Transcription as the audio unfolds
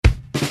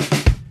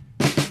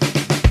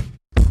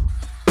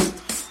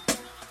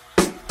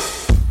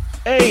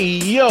Hey,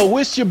 yo,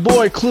 it's your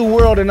boy Clue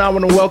World, and I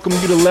want to welcome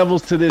you to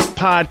Levels to this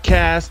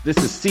podcast. This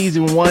is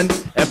season 1,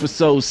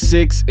 episode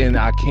 6, and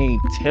I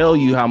can't tell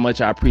you how much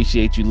I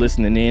appreciate you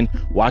listening in,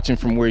 watching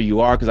from where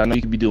you are, because I know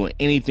you could be doing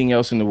anything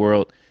else in the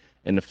world,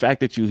 and the fact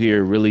that you're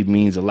here really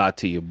means a lot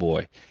to your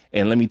boy.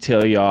 And let me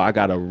tell y'all, I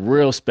got a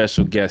real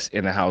special guest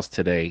in the house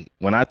today.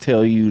 When I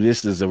tell you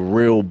this is a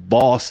real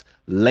boss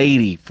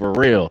lady, for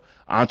real,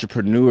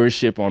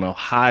 entrepreneurship on a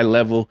high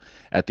level.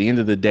 At the end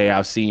of the day,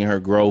 I've seen her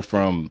grow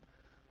from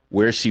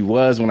where she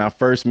was when I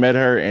first met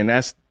her, and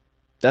that's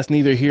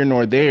neither here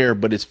nor there,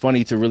 but it's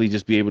funny to really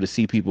just be able to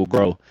see people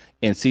grow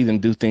and see them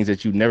do things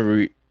that you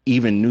never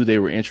even knew they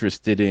were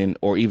interested in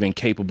or even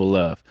capable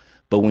of.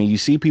 But when you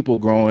see people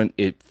growing,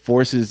 it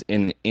forces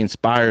and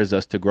inspires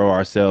us to grow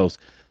ourselves,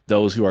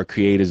 those who are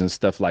creators and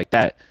stuff like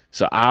that.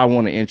 So I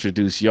want to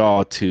introduce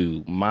y'all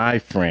to my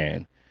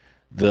friend,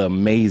 the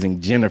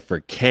amazing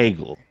Jennifer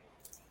Cagle.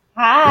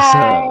 What's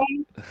Hi. up?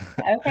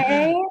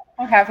 Okay.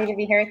 I'm happy to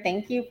be here.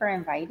 Thank you for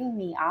inviting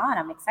me on.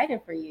 I'm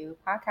excited for you.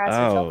 Podcasts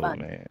are so Oh fun.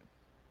 man.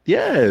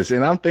 Yes,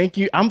 and I'm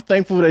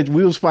thankful that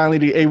we was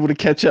finally able to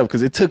catch up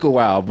because it took a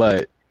while,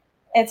 but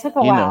It took a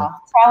you know,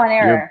 while, trial and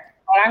you're error,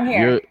 but I'm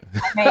you're here.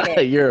 I made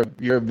it.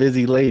 you're a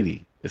busy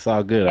lady. It's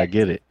all good. I Yes.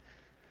 get it.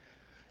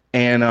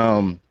 And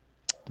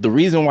the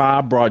reason why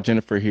I brought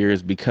Jennifer here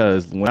is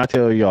because when I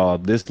tell y'all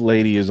this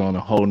lady is on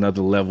a whole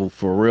nother level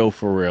for real,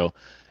 for real.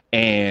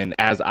 And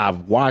as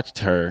I've watched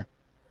her,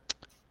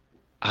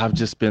 I've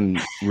just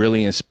been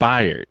really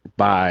inspired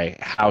by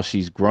how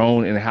she's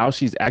grown and how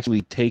she's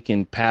actually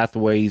taken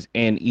pathways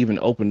and even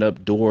opened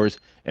up doors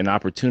and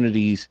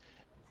opportunities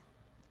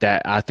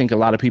that I think a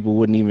lot of people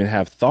wouldn't even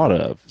have thought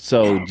of.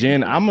 So,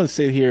 Jen, I'm going to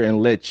sit here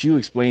and let you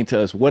explain to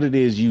us what it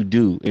is you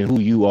do and who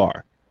you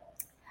are.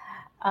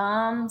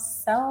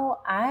 So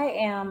I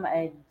am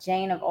a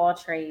Jane of all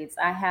trades.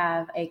 I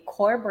have a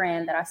core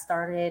brand that I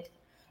started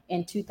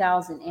in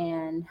 2000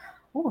 and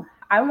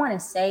I want to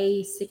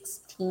say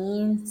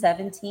 16,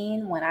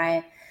 17 when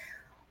I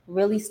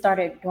really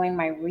started doing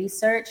my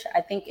research.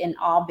 I think in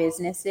all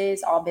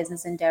businesses, all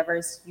business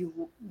endeavors,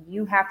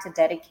 you have to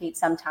dedicate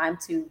some time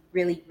to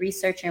really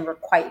research and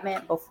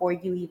requirement before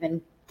you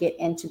even get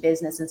into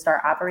business and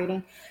start operating.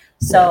 Right.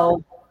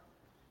 So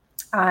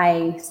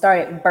I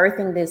started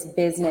birthing this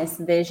business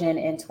vision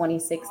in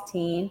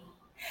 2016.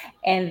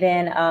 And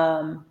then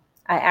I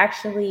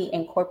actually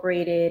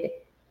incorporated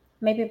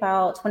maybe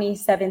about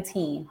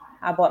 2017.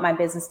 I bought my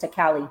business to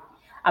Cali.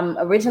 I'm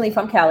originally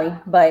from Cali,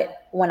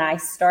 but when I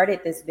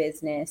started this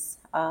business,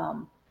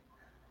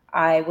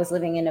 I was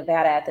living in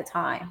Nevada at the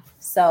time.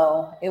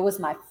 So it was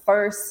my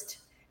first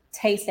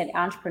taste in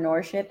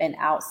entrepreneurship and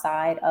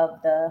outside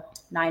of the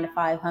 9 to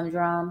 5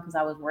 humdrum because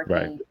I was Right.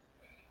 working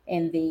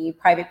in the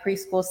private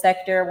preschool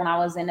sector when I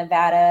was in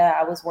Nevada.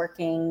 I was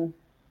working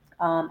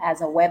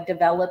as a web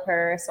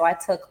developer. So I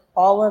took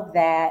all of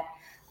that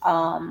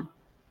um,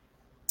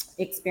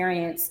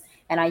 experience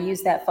and I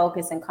used that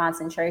focus and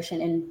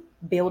concentration in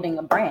building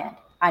a brand.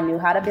 I knew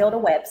how to build a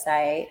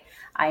website.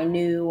 I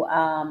knew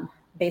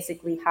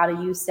basically how to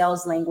use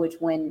sales language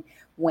when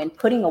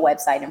putting a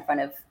website in front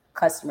of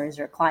customers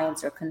or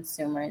clients or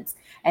consumers.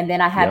 And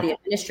then I had Yep. the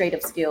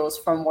administrative skills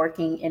from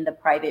working in the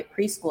private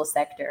preschool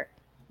sector,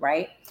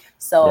 right?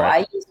 So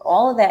Right. I used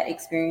all of that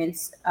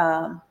experience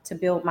to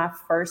build my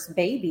first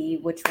baby,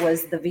 which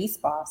was the V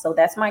Spa. So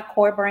that's my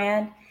core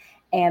brand.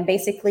 And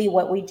basically,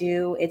 what we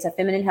do, it's a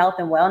feminine health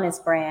and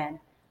wellness brand.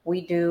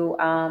 We do.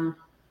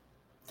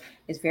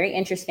 It's very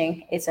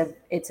interesting. It's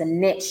a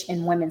niche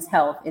in women's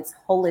health. It's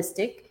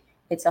holistic.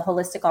 It's a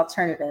holistic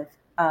alternative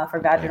for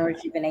Okay. vaginal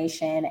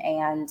rejuvenation,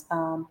 and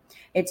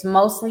it's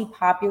mostly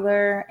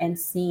popular and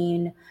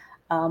seen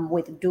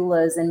with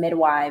doulas and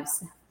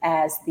midwives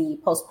as the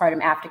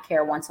postpartum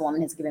aftercare once a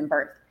woman has given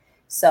birth.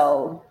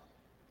 So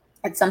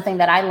it's something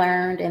that I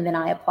learned and then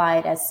I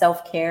applied as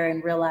self-care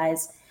and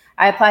realized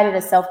I applied it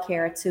as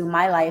self-care to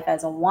my life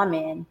as a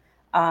woman.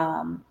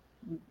 Um,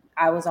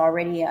 I was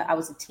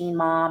a teen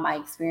mom. I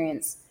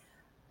experienced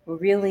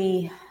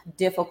really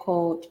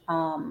difficult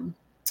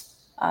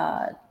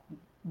uh,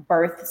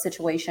 birth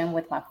situation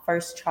with my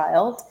first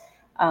child,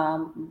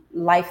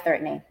 life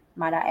threatening,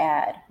 might I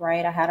add,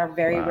 right? I had a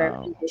very rare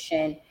Wow.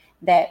 condition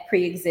that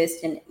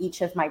pre-exists in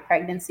each of my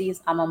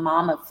pregnancies. I'm a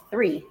mom of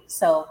three.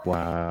 So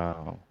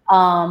Wow.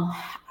 um,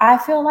 I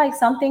feel like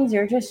some things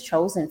you're just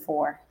chosen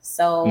for.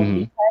 So Hmm.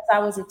 because I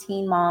was a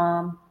teen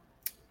mom,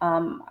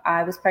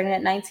 I was pregnant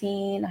at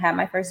 19, I had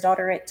my first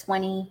daughter at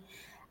 20,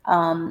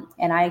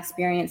 and I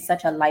experienced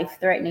such a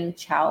life-threatening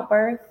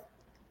childbirth.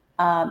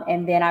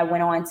 And then I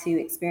went on to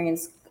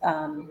experience,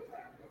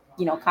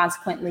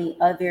 consequently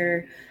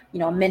other,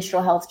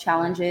 menstrual health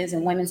challenges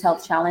and women's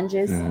health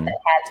challenges that Hmm.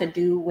 had to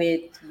do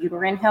with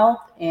uterine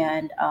health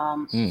and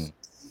Mm.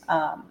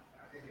 um,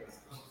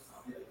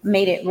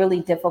 made it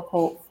really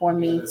difficult for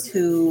me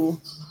to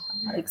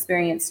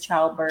experience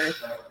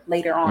childbirth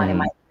later on in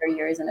my Hmm.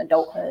 years in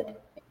adulthood.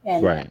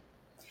 And Right.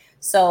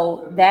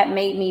 so that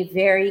made me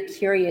very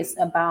curious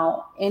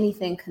about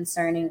anything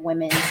concerning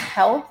women's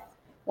health,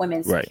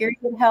 women's Right.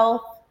 period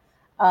health,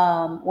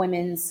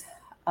 women's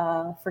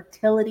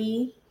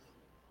fertility,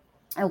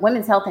 and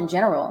women's health in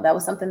general. That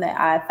was something that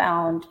I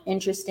found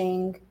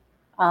interesting,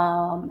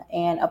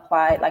 and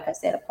applied, like I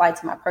said, applied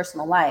to my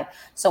personal life.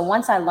 So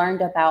once I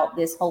learned about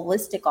this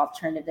holistic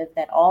alternative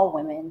that all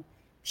women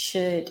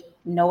should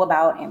know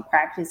about and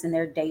practice in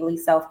their daily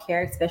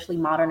self-care, especially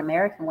modern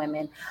American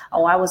women,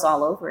 oh, I was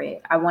all over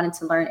it. I wanted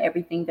to learn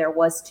everything there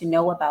was to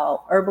know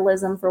about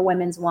herbalism for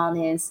women's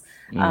wellness,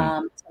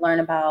 to learn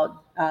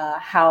about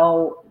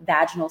how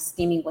vaginal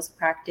skimming was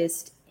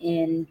practiced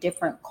in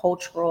different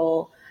cultures.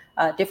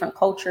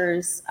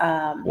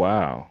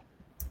 Wow.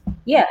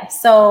 Yeah.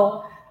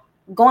 So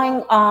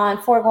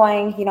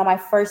foregoing, my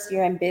first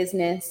year in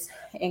business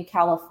in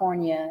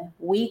California,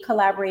 we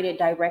collaborated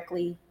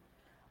directly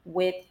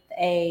with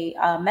a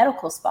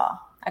medical spa.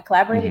 I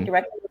collaborated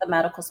directly with a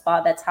medical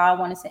spa. That's how I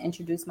wanted to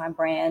introduce my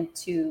brand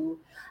to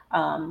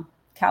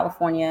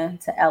California,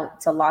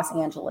 to Los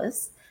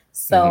Angeles.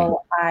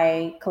 So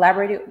I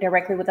collaborated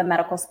directly with a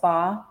medical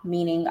spa,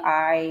 meaning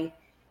I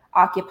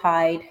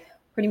occupied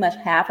pretty much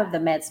half of the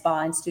med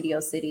spa in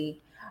Studio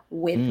City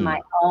with my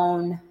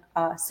own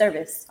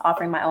service,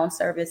 offering my own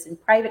service in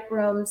private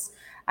rooms.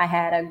 I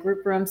had a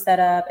group room set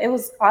up. It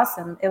was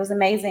awesome. It was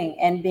amazing.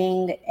 And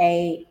being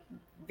a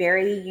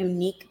very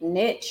unique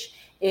niche,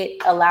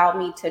 it allowed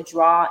me to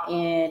draw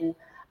in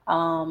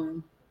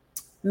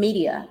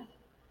media.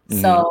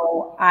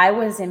 So I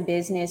was in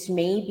business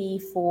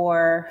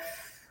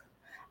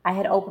I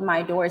had opened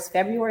my doors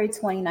February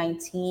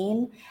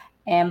 2019.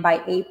 And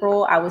by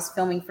April, I was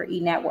filming for E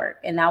Network.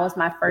 And that was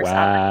my first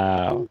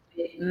Wow.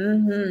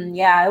 opportunity.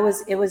 Yeah,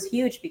 it was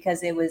huge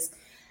because it was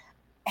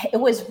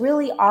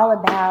really all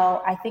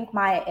about, I think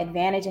my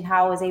advantage and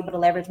how I was able to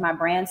leverage my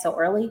brand so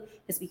early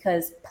is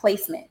because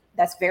placement.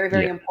 That's very,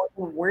 very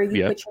important where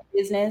you put your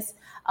business.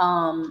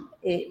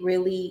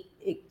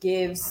 It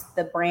gives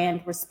the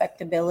brand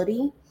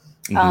respectability.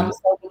 So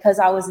because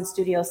I was in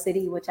Studio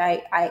City, which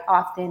I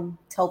often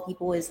tell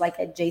people is like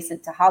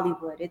adjacent to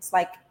Hollywood, it's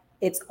like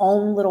its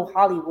own little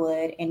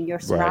Hollywood, and you're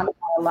surrounded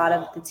by a lot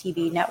of the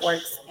TV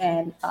networks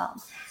and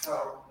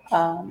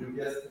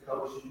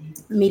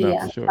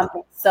media.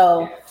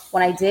 So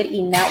when I did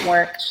E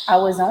Network, I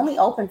was only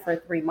open for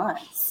 3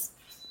 months.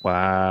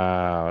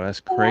 Wow, that's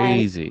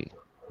crazy.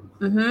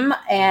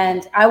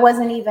 And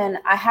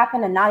I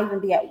happened to not even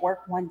be at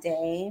work one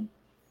day.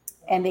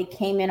 And they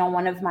came in on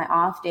one of my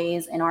off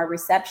days, and our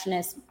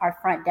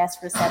front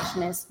desk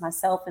receptionist,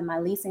 myself and my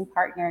leasing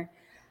partner,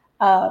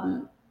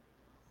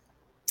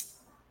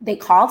 they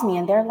called me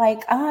and they're like,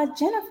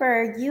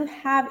 Jennifer, you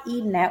have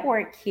E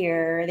Network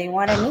here. They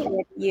want to meet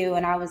with you.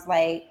 And I was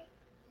like,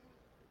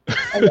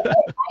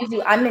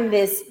 I'm in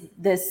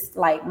this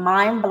like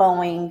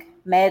mind-blowing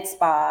med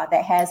spa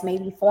that has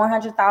maybe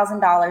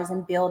 $400,000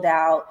 in build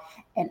out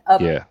and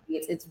upgrades.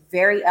 It's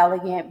very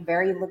elegant,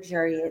 very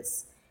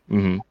luxurious.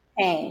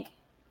 Paying,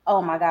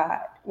 oh my God,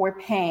 we're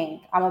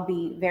paying. I'm gonna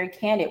be very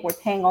candid. We're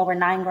paying over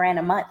 $9,000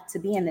 a month to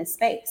be in this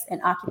space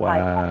and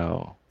occupy.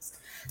 Wow.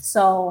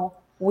 So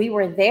we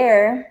were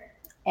there,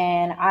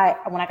 and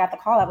when I got the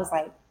call, I was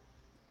like,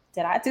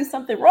 did I do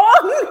something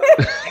wrong?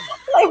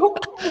 Like,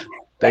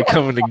 they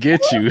coming to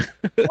get you.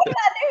 What did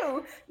I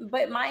do?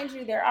 But mind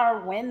you, there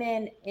are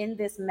women in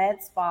this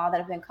med spa that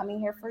have been coming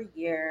here for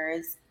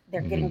years.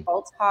 They're getting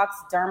Botox,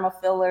 derma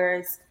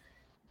fillers,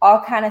 all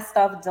kind of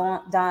stuff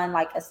done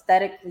like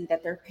aesthetically,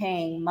 that they're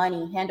paying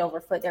money hand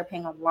over foot. They're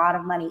paying a lot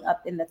of money,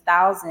 up in the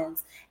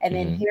thousands. And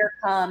then here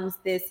comes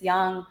this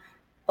young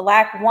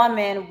Black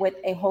woman with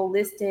a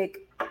holistic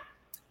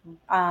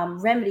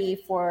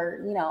remedy for,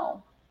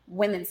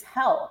 women's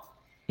health.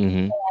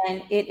 And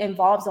it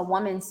involves a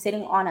woman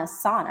sitting on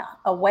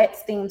a wet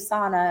steam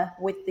sauna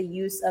with the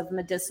use of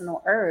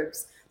medicinal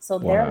herbs. So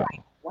they're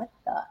like, what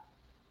the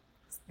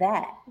is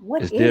that?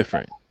 What is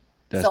different?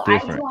 That's so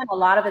different. I drew a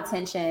lot of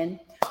attention.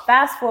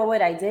 Fast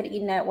forward, I did E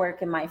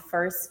Network in my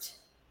first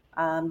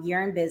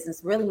year in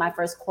business, really my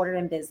first quarter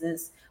in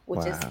business,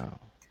 which is,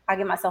 I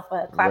give myself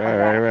a clap on that.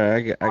 Right,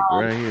 right here.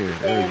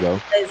 There we go.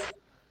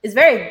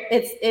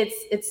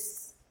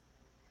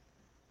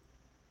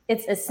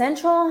 It's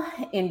essential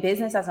in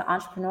business as an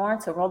entrepreneur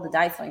to roll the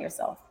dice on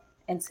yourself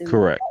and to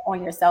bet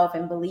on yourself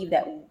and believe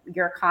that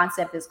your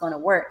concept is going to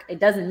work. It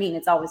doesn't mean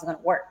it's always going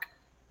to work.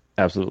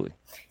 Absolutely.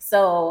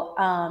 So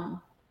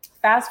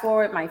fast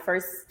forward, my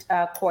first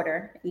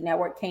quarter, E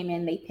Network came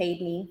in. They paid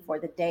me for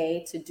the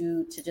day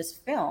to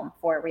just film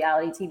for a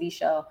reality TV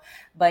show.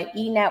 But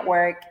E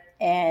Network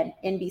and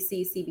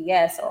NBC,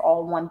 CBS are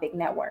all one big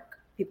network.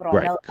 People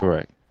don't know that.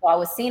 Correct. So I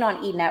was seen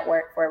on E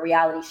Network for a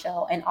reality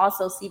show, and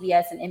also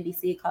CBS and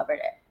NBC covered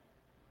it.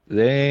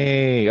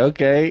 Dang,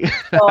 okay.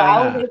 So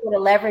I was able to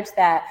leverage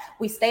that.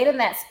 We stayed in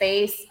that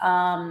space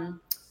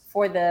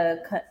for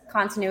the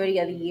continuity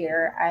of the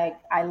year.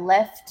 I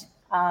left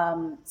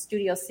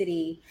Studio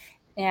City,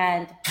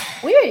 and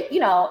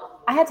I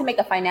had to make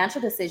a financial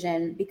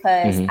decision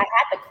because I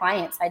had the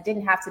clients. I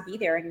didn't have to be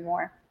there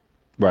anymore.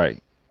 Right.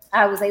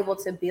 I was able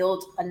to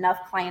build enough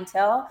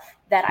clientele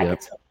that I could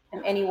take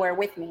them anywhere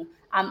with me.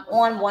 I'm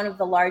on one of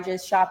the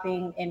largest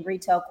shopping and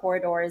retail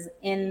corridors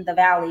in the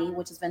valley,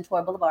 which is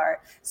Ventura Boulevard.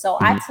 So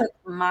I Mhm. took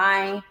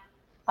my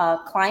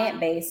client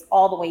base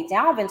all the way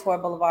down Ventura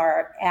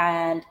Boulevard,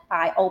 and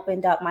I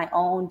opened up my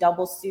own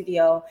double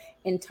studio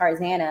in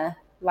Tarzana,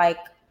 like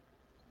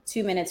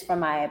 2 minutes from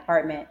my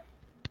apartment.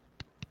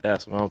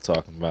 That's what I'm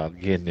talking about.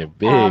 Getting it Um,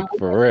 big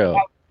for real.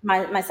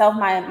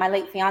 my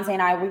late fiance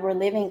and I, we were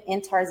living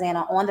in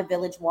Tarzana on the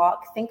Village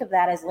Walk. Think of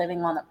that as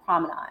living on the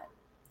promenade.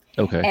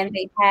 Okay. And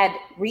they had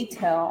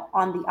retail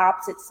on the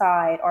opposite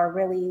side, or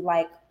really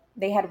like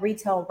they had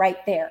retail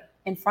right there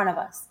in front of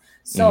us.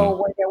 Hmm.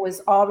 So where there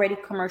was already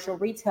commercial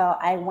retail,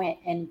 I went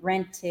and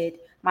rented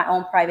my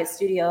own private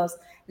studios.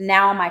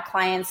 Now my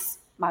client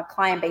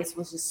base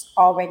was just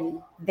already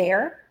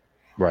there.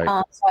 Right.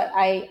 So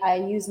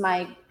I use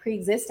my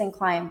pre-existing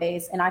client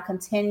base, and I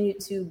continue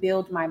to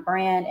build my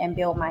brand and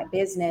build my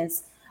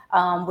business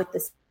with the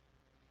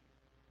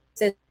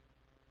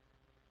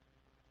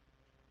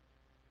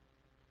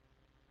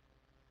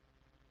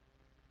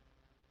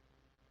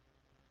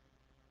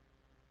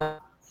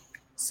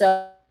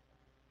so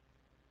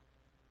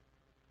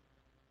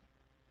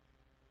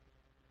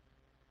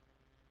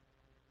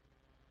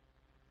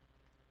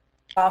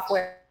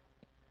software.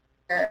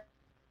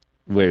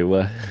 Wait,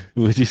 what?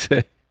 What'd you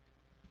say?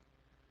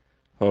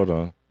 Hold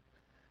on.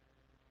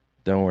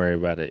 Don't worry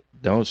about it.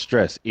 Don't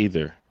stress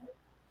either.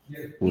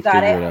 We'll You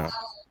got figure it.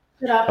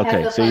 it out.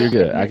 Okay, so you're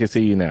good. I can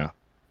see you now.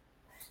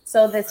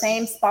 So the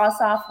same spa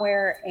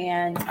software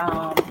and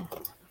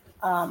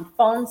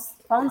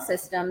phone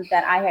system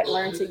that I had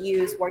learned to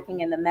use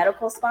working in the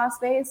medical spa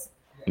space,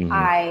 Hmm.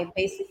 I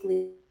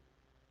basically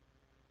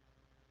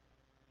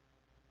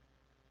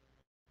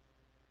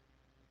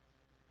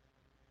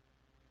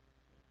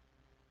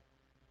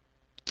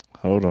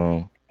Hold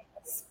on.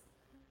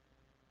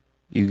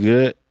 You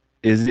good?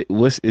 Is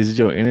it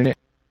your internet?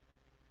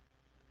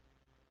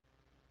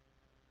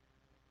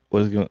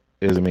 What's going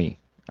is it me?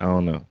 I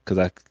don't know. Cause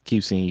I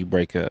keep seeing you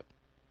break up.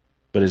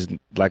 But it's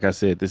like I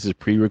said, this is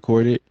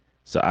pre-recorded,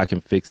 so I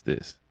can fix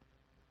this.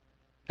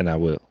 And I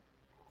will.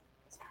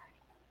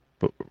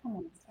 But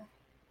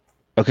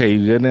okay,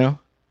 you good now?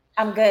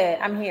 I'm good.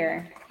 I'm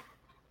here.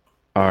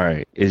 All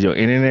right. Is your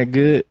internet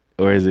good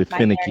or is it My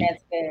finicky?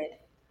 internet's good.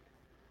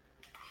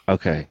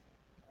 Okay.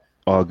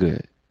 All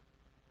good.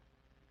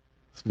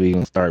 So we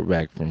gonna start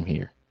back from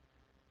here.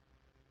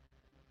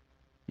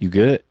 You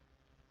good?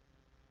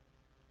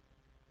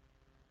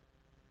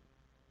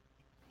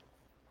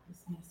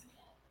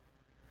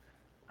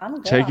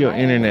 I'm good Check on your my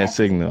end. internet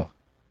signal.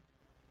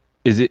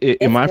 Is am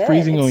It's I good.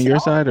 freezing It's on your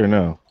side or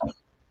no?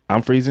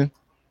 I'm freezing,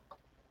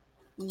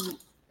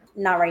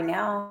 not right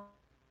now.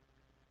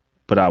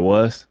 but I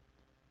was.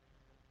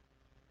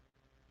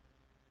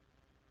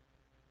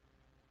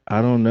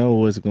 I don't know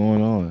what's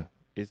going on.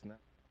 It's not.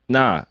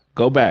 Nah,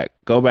 go back.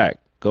 Go back.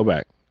 Go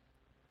back.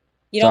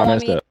 You So I don't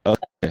want messed me? up.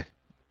 Okay.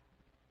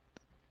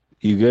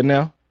 You good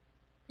now?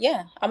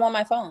 Yeah, I'm on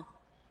my phone.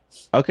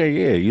 Okay,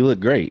 yeah, you look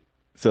great.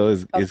 So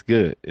Okay, it's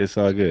good. It's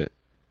all good.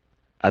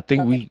 I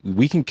think okay.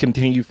 we can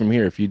continue from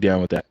here if you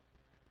down with that.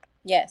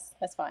 Yes,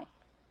 that's fine.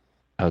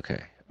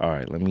 Okay. All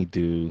right. Let me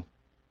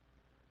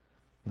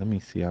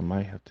see. I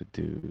might have to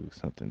do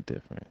something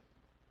different.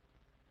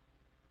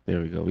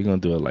 There we go. We're gonna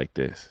do it like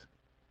this.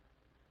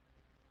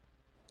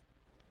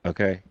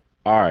 Okay.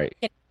 All right.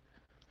 Can,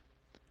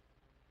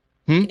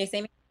 Hmm? can you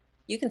see me?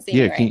 You can see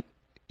Yeah, me, can right?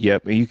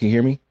 yep, and you can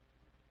hear me?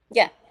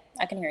 Yeah,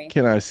 I can hear you.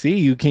 Can I see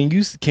you? Can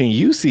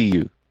you see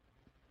you?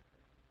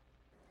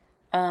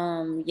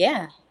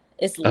 Yeah,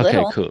 it's Okay,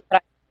 little, cool.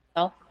 but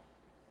oh,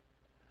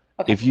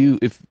 okay.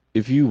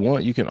 If you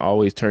want, you can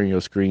always turn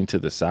your screen to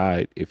the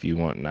side if you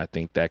want, and I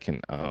think that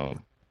can Nah,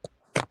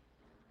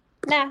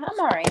 I'm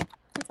all right.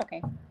 It's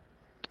okay.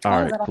 As all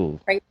long as right, I don't cool.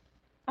 break,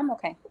 I'm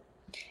okay.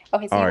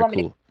 Okay, so All you right, want me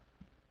to? cool.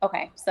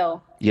 Okay,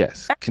 so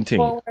Yes, fast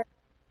continue. forward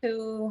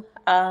to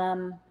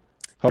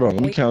Hold on,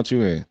 let me we. count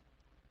you in.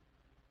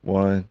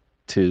 One,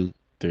 two,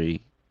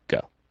 three,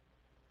 go.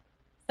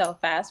 So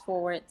fast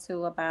forward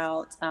to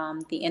about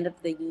the end of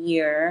the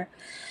year.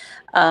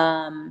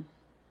 Um,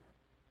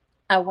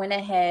 I went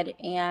ahead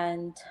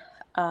and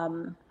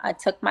I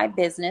took my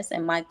business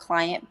and my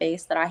client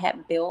base that I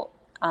had built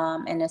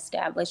and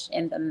established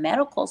in the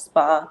medical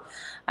spa.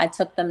 I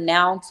took them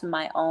now to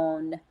my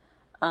own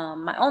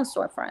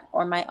storefront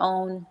or my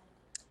own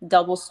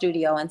double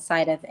studio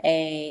inside of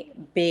a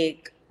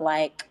big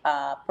like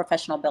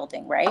professional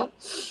building, right?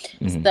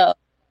 Hmm. So,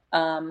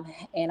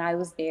 and I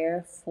was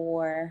there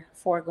for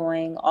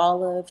foregoing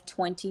all of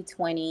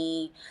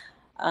 2020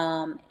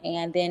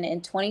 and then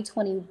in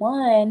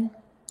 2021,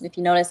 if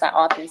you notice, I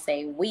often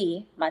say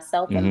we,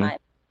 myself and Hmm. my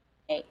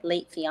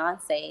late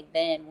fiance.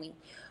 Then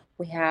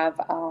we have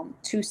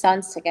two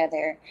sons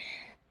together.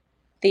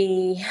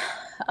 The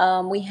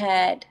we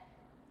had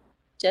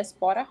just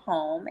bought a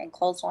home and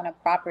closed on a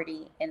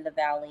property in the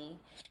valley,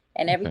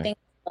 and Okay. everything's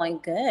going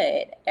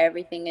good.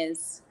 Everything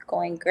is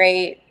going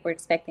great. We're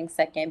expecting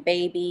second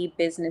baby.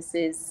 Business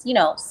is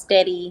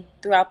steady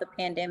throughout the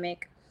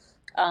pandemic.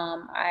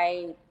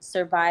 I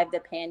survived the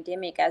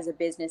pandemic as a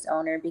business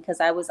owner because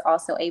I was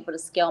also able to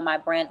scale my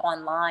brand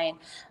online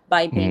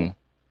by being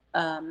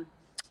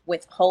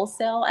with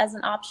wholesale as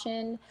an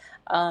option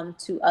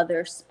to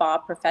other spa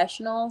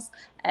professionals,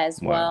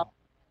 as well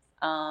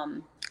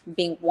Wow.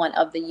 being one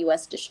of the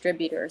US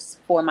distributors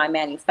for my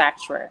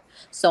manufacturer.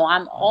 So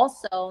I'm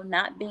also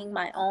not being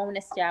my own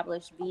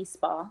established V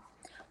spa,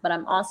 but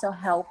I'm also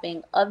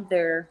helping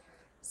other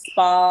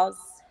spas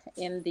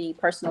in the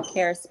personal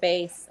care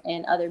space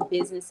and other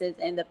businesses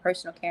in the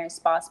personal care and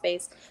spa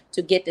space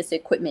to get this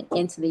equipment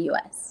into the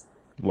US.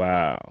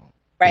 Wow.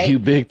 Right. You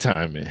big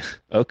time it.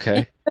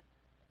 Okay.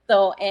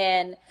 So,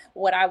 and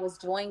what I was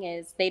doing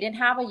is they didn't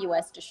have a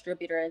US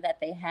distributor that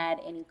they had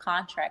any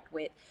contract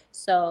with.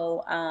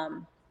 So,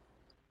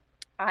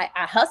 I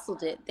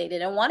hustled it. They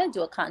didn't want to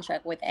do a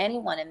contract with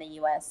anyone in the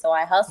US. So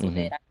I hustled Hmm.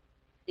 it. I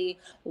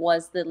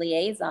was the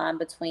liaison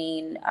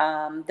between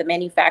the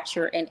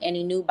manufacturer and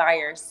any new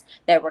buyers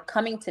that were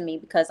coming to me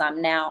because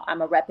I'm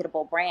a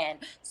reputable brand.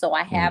 So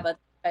I Hmm. have other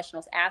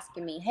professionals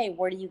asking me, hey,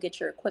 where do you get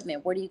your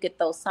equipment? Where do you get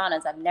those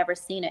saunas? I've never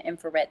seen an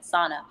infrared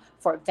sauna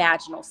for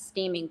vaginal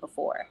steaming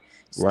before.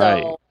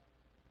 Right. So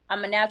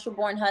I'm a natural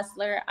born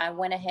hustler. I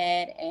went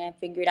ahead and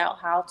figured out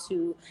how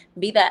to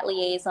be that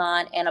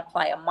liaison and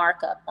apply a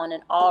markup on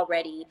an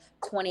already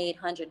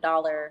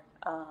 $2,800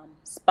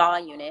 spa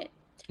unit.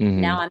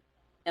 Hmm. Now I'm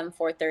them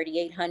for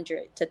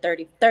 3,800 to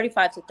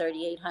 35 to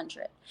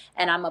 3,800,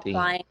 and I'm Damn.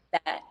 applying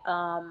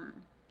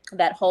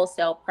that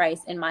wholesale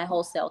price in my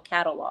wholesale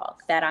catalog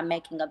that I'm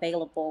making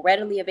available,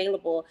 readily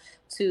available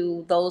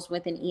to those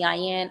with an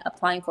EIN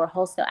applying for a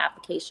wholesale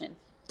application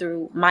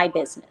through my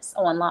business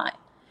online.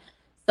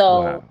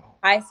 So Wow.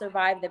 I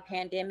survived the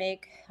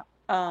pandemic,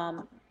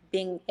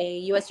 being a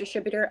U.S.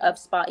 distributor of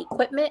spa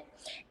equipment,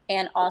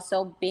 and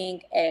also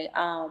being a.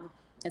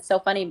 It's so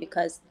funny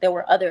because there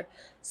were other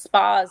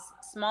spas,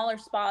 smaller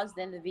spas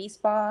than the V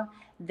Spa.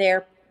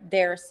 Their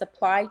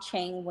supply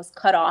chain was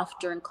cut off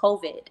during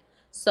COVID. Okay.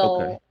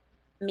 So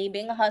me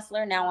being a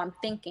hustler, now I'm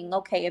thinking,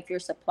 okay, if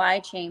your supply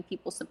chain,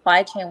 people's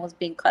supply chain was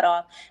being cut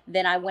off,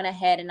 then I went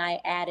ahead and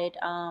I added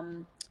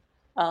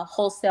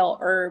wholesale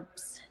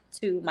herbs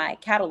to my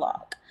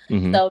catalog.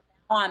 Hmm. So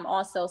now I'm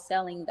also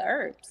selling the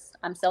herbs.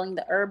 I'm selling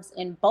the herbs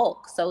in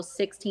bulk, so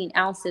 16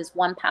 ounces,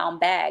 1 pound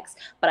bags.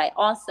 But I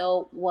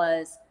also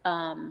was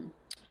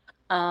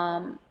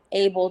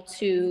able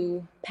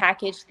to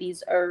package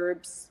these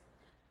herbs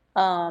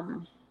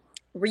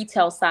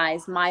retail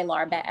size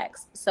Mylar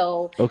bags.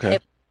 So Okay.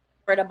 if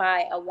were to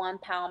buy a 1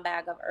 pound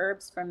bag of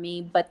herbs from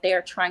me, but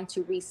they're trying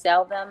to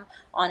resell them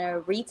on a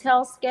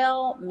retail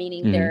scale,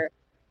 meaning Hmm.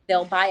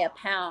 they'll buy a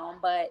pound,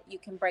 but you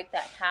can break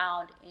that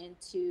pound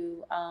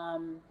into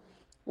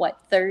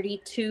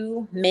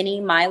 32 mini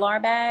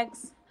Mylar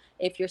bags.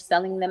 If you're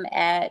selling them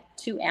at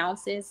 2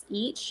 ounces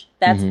each,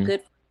 that's Hmm.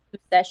 good for 2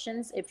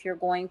 sessions if you're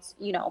going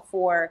to,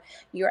 for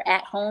your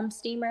at home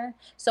steamer.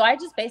 So I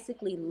just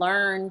basically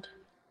learned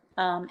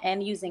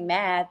and using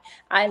math,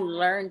 I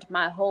learned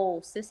my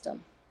whole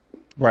system.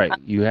 Right.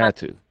 You My had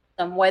to.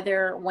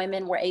 whether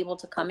women were able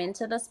to come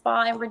into the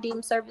spa and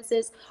redeem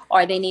services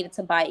or they needed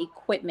to buy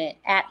equipment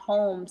at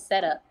home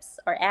setups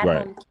or at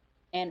Right. home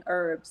and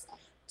herbs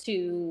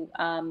to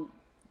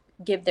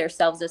give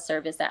themselves a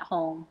service at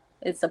home.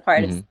 It's a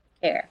part of Hmm.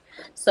 care.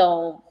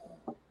 So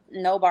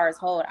no bars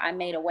hold. I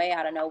made a way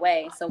out of no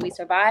way. So we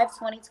survived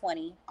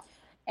 2020,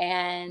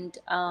 and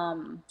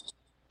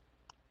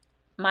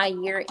my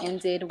year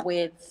ended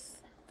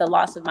with the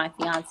loss of my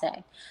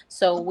fiance.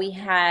 So we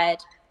had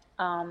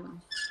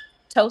um,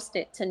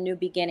 toasted to new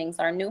beginnings,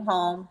 our new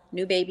home,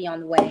 new baby on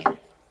the way,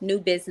 new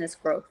business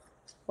growth,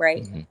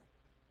 right? Hmm.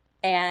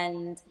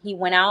 And he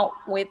went out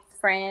with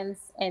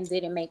friends and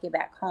didn't make it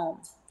back home.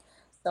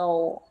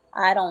 So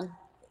I don't,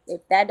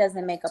 if that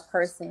doesn't make a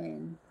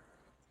person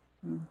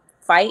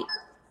fight,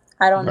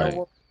 I don't know Right.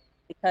 what,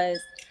 because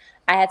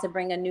I had to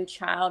bring a new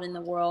child in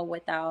the world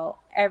without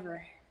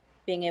ever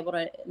being able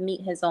to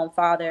meet his own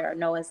father or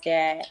know his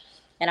dad.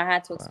 And I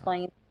had to Wow.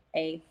 explain to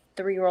a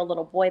 3-year-old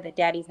little boy that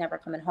daddy's never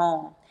coming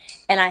home.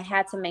 And I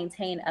had to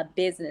maintain a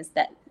business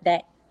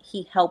that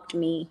he helped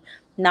me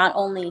not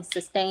only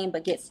sustain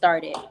but get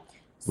started.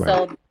 Right.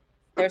 So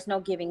there's no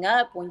giving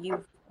up when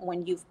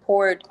you've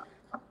poured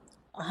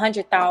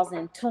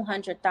 100,000,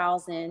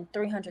 200,000,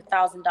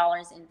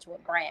 $300,000 into a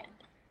brand.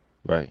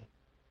 Right.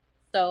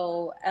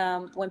 So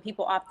when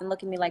people often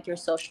look at me like you're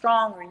so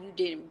strong or you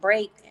didn't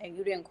break and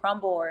you didn't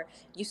crumble or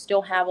you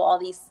still have all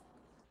these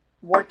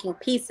working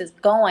pieces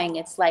going,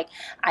 it's like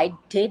I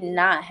did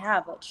not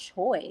have a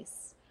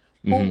choice.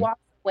 Who Hmm. walks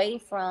away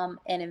from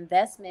an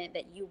investment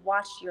that you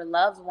watched your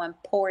loved one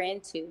pour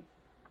into?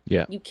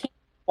 Yeah. You can't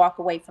walk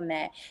away from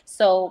that.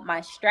 So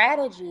my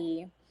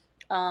strategy,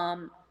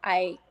 I'm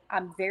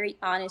very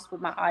honest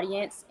with my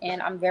audience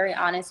and I'm very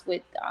honest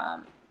with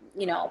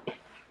you know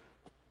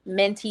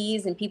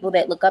mentees and people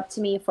that look up to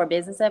me for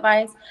business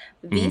advice.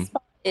 Hmm.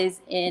 VSPA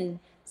is in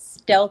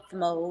stealth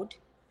mode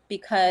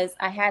because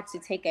I had to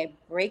take a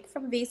break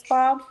from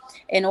VSPA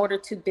in order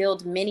to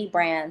build mini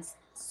brands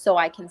so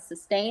I can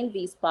sustain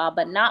VSPA,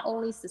 but not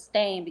only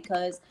sustain,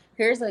 because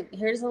here's a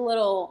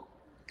little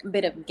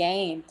bit of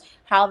game.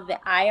 How the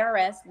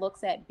IRS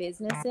looks at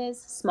businesses,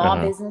 small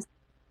businesses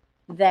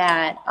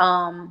that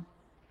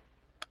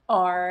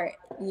are,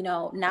 you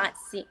know, not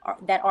see,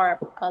 that are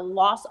a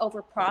loss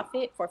over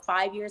profit for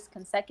 5 years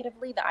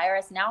consecutively. The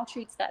IRS now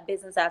treats that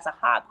business as a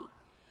hobby.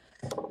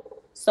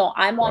 So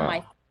I'm on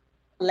my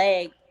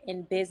leg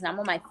in business. I'm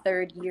on my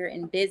 3rd year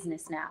in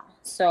business now.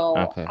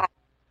 So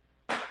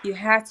you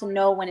have to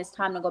know when it's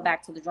time to go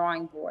back to the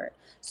drawing board.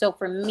 So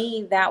for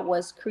me, that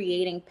was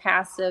creating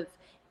passive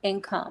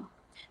income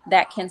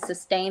that can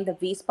sustain the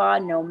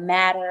VSPA no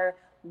matter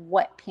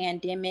what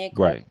pandemic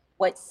or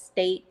what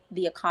state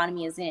the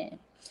economy is in.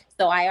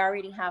 So I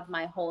already have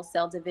my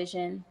wholesale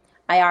division.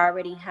 I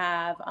already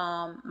have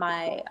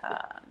my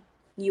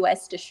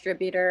U.S.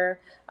 distributor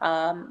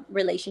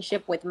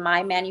relationship with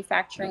my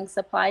manufacturing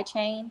supply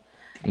chain.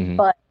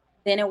 But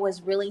then it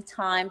was really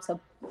time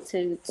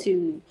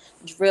to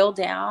drill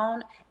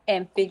down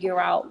and figure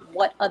out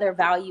what other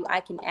value I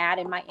can add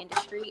in my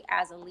industry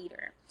as a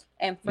leader.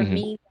 And for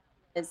me,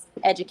 that is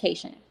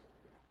education.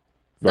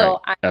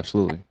 So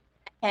absolutely.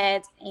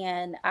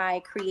 And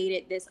I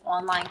created this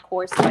online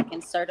course so I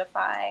can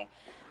certify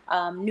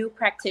new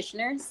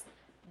practitioners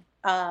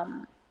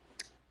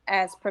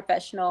as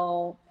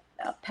professional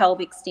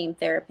pelvic steam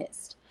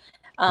therapists.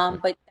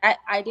 But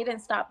I didn't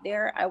stop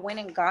there. I went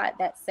and got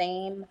that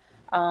same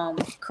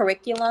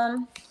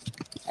curriculum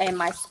in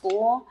my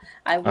school.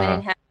 I went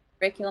and had the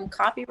curriculum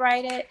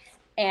copyrighted,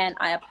 and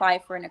I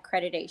applied for an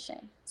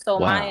accreditation. So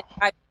my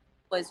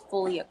was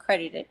fully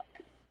accredited.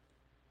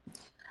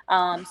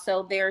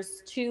 So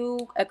there's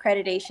 2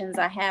 accreditations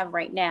I have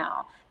right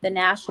now. The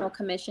National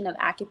Commission of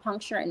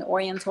Acupuncture and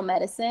Oriental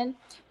Medicine,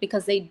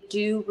 because they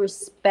do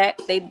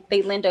respect,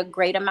 they lend a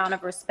great amount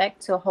of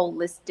respect to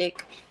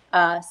holistic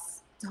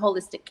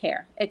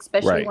care,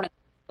 especially when it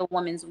comes to a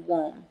woman's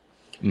womb.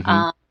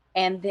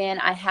 And then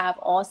I have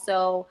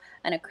also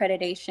an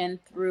accreditation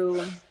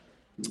through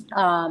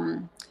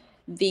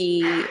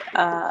the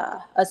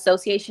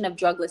Association of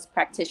Drugless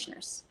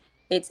Practitioners.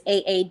 It's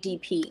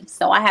AADP.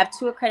 So I have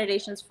 2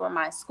 accreditations for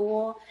my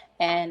school,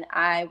 and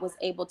I was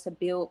able to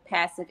build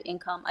passive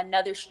income,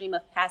 another stream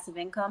of passive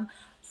income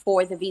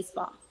for the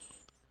VSPA.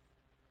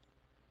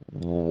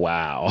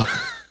 Wow.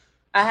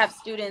 I have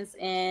students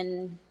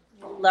in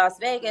Las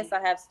Vegas.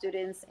 I have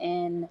students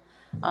in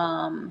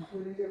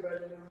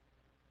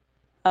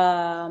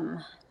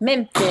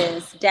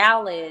Memphis,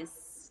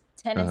 Dallas,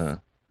 Tennessee.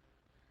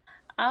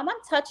 I'm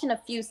touching a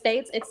few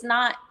states. It's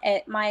not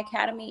my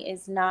academy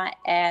is not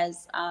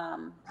as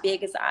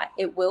big as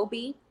it will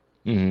be.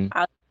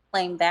 I'll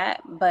claim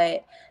that,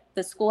 but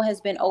the school has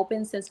been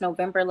open since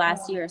November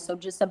last year, so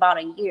just about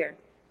a year.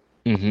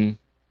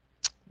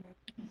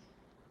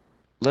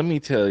 Let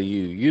me tell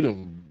you,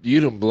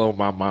 you done blow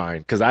my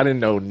mind, because I didn't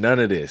know none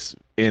of this.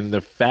 And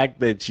the fact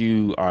that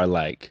you are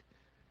like,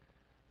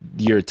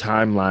 your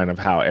timeline of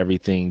how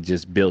everything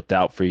just built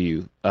out for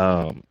you,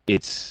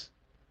 it's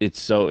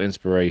so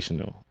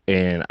inspirational.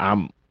 And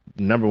I'm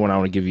number one, I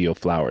want to give you your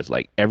flowers.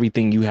 Like,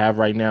 everything you have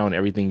right now and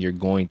everything you're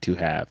going to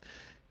have,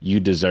 you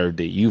deserved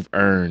it. You've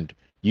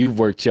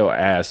worked your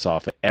ass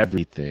off at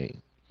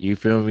everything. You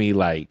feel me?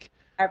 Like,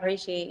 I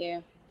appreciate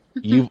you.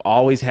 You've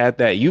always had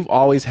that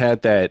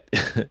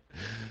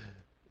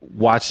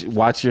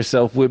watch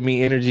yourself with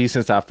me energy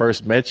since I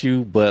first met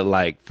you, but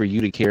like, for you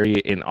to carry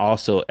it and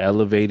also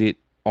elevate it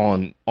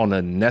on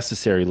a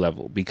necessary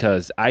level,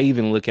 because I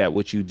even look at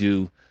what you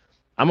do.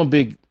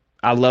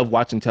 I love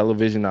watching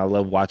television. I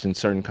love watching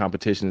certain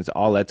competitions,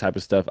 all that type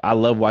of stuff. I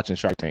love watching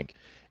Shark Tank,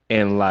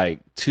 and like,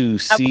 to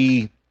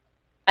see.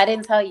 I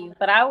didn't tell you,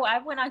 but I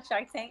went on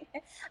Shark Tank.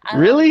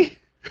 Really?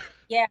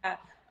 Yeah.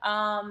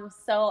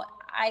 So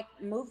I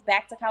moved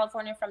back to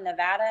California from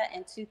Nevada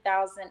in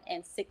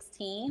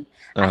 2016.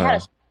 I had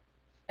an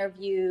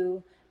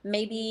interview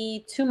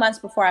maybe 2 months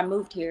before I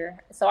moved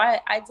here. So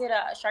I did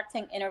a Shark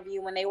Tank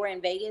interview when they were in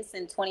Vegas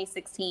in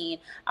 2016.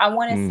 I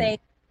want to say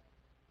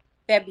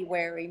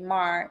February,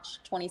 March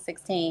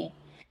 2016.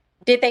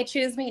 Did they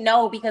choose me?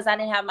 No, because I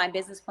didn't have my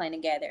business plan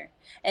together.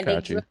 And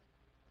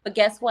but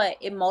guess what?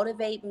 It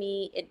motivated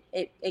me.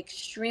 It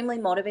extremely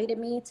motivated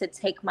me to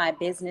take my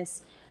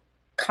business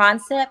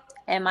concept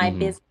and my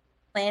business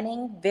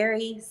planning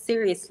very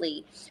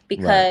seriously,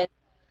 because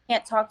you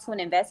can't talk to an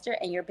investor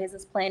and your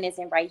business plan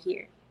isn't right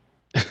here.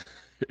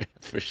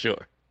 For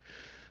sure.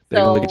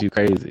 They're gonna look at you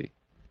crazy.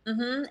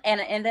 And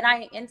then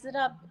I ended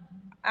up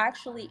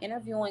actually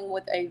interviewing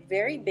with a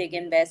very big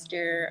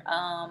investor.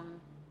 Well,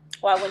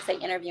 I wouldn't say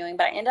interviewing,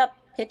 but I ended up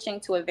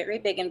pitching to a very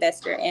big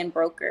investor and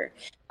broker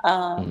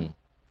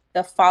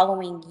the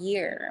following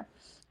year.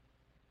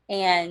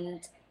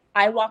 And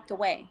I walked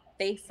away.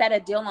 They set a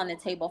deal on the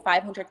table,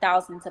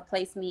 $500,000 to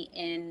place me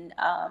in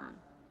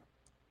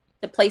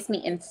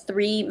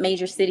 3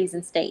 major cities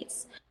and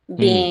states,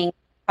 being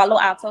Palo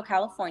Alto,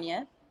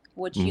 California,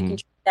 which you can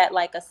treat that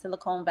like a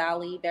Silicon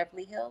Valley,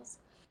 Beverly Hills.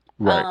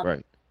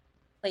 Right.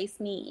 Place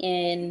me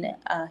in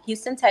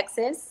Houston,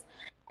 Texas,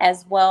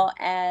 as well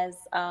as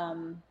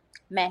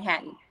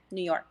Manhattan,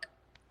 New York.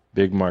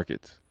 Big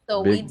markets.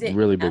 So we Big, did,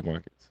 really big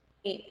markets.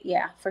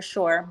 yeah, for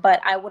sure.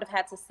 But I would have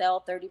had to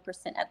sell 30%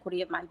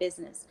 equity of my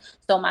business.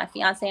 So my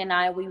fiance and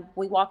I, we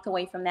walked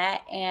away from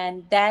that.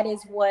 And that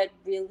is what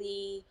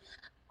really,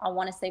 I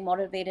want to say,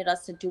 motivated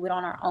us to do it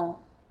on our own.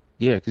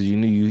 Yeah, because you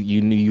knew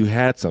you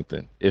had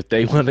something. If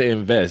they want to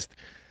invest,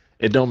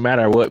 it don't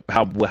matter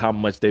how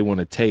much they want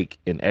to take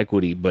in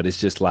equity, but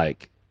it's just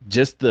like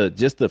just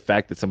the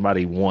fact that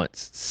somebody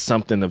wants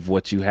something of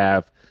what you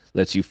have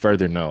lets you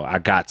further know I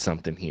got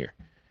something here.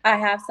 I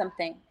have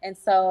something. And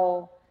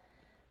so,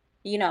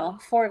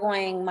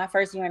 foregoing my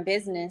first year in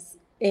business,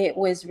 it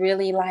was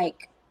really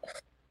like,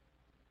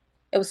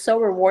 it was so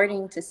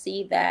rewarding to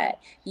see that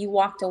you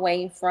walked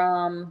away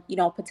from,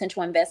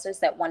 potential investors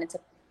that wanted to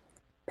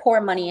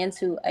pour money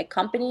into a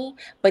company,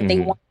 but they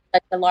wanted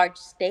such a large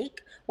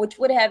stake, which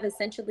would have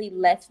essentially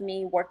left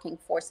me working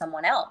for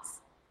someone else.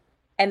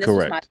 And this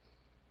was my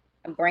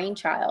Correct.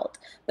 brainchild.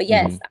 But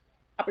yes,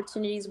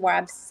 opportunities where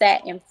I've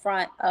sat in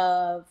front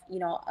of,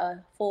 a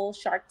full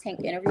Shark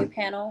Tank interview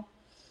panel.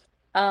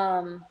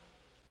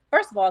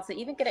 First of all, to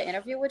even get an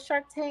interview with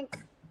Shark Tank,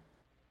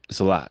 It's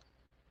a lot.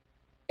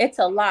 it's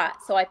a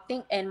lot. So I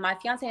think, and my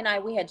fiance and I,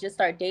 we had just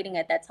started dating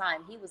at that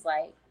time. He was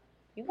like,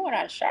 "You going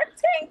on Shark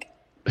Tank?"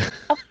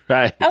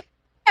 Right.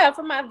 Yeah,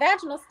 for my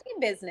vaginal steam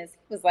business.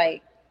 He was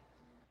like,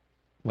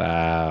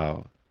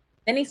 Wow.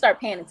 then he started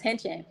paying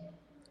attention.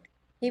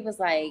 He was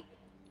like,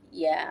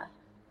 yeah,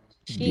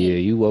 Yeah,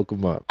 you woke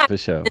him up for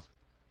sure.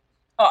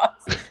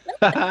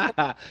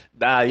 Nah,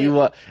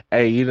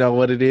 hey, you know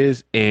what it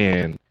is?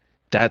 And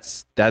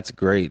that's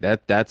great.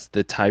 That's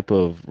the type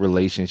of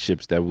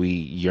relationships that we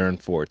yearn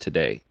for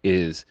today,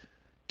 is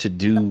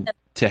to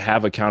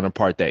have a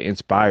counterpart that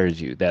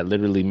inspires you, that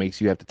literally makes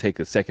you have to take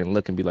a second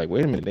look and be like,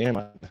 wait a minute, damn,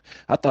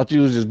 I thought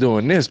you was just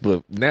doing this,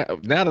 but now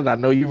that I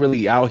know you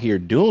really out here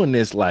doing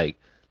this, like,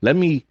 let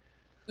me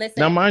listen.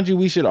 Now, mind you,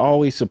 we should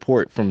always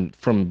support from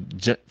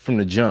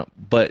the jump,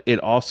 but it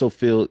also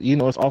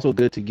it's also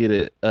good to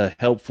get a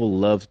helpful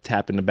love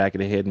tap in the back of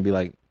the head and be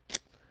like,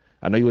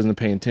 I know you wasn't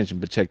paying attention,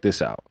 but check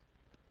this out.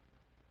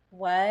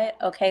 What?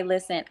 Okay,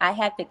 listen, I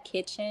had the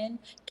kitchen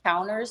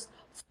counters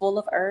full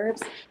of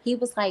herbs. He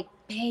was like,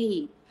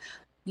 babe,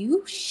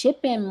 you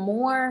shipping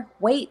more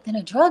weight than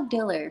a drug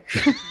dealer.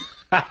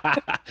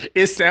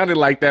 It sounded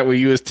like that when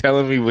you was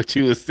telling me what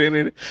you was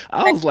sending.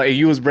 I was like,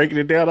 you was breaking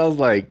it down. I was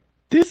like,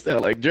 this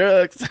sounds like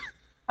drugs.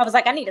 I was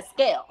like, I need a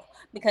scale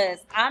because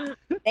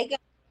they get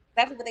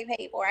exactly what they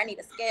paid for. I need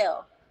a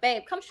scale.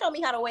 Babe, come show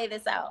me how to weigh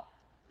this out.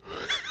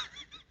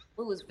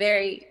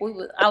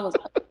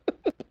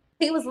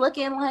 He was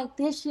looking like,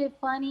 this shit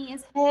funny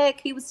as heck.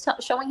 He was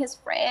showing his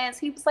friends.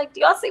 He was like, do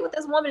y'all see what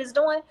this woman is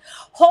doing?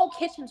 Whole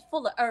kitchen's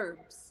full of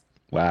herbs.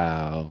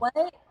 Wow.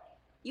 What?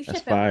 You That's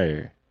shipping?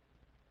 fire.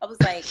 I was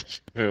like,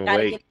 gotta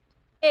Wait. get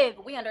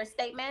it. We under a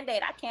state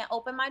mandate. I can't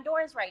open my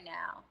doors right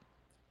now.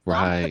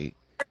 Right.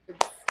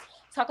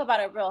 Talk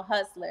about a real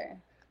hustler.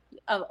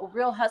 A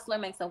real hustler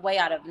makes a way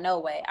out of no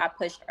way. I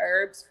pushed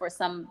herbs for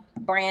some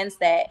brands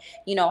that,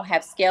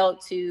 have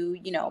scaled to,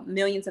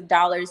 millions of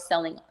dollars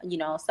selling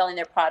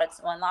their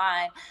products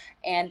online.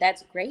 And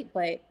that's great.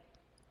 But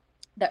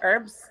the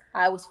herbs,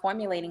 I was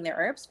formulating their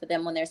herbs for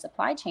them when their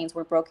supply chains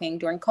were broken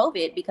during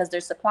COVID because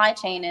their supply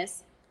chain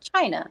is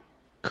China.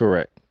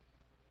 Correct.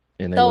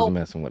 And they wasn't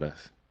messing with us.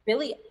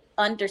 Really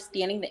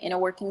understanding the inner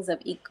workings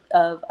of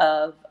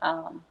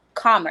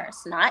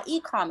commerce, not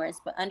e-commerce,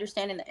 but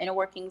understanding the inner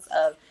workings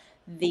of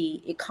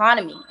the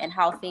economy and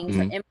how things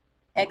are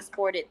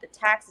exported, the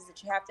taxes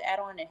that you have to add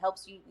on. It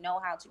helps you know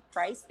how to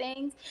price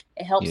things.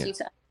 It helps you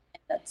to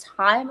understand the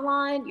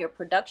timeline, your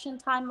production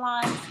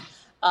timelines,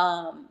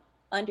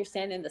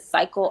 understanding the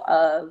cycle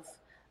of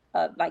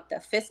like the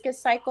fiscus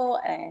cycle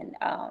and,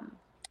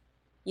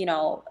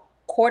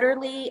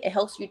 quarterly. It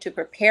helps you to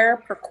prepare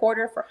per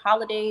quarter for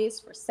holidays,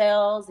 for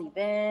sales,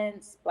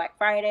 events, Black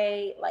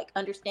Friday, like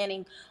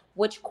understanding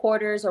which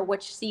quarters or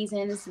which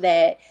seasons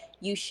that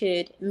you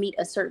should meet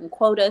a certain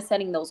quota,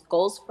 setting those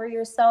goals for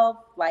yourself.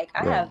 Like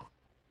I have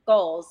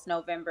goals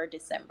November,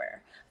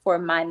 December for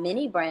my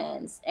mini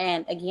brands.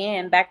 And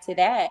again, back to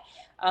that.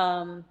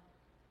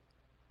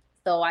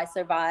 So I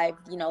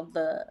survived,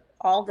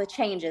 all the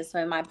changes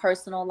in my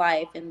personal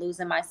life and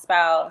losing my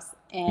spouse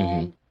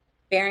and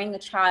bearing a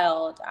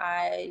child.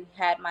 I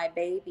had my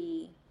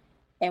baby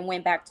and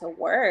went back to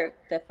work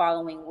the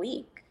following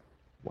week.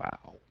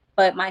 Wow.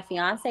 But my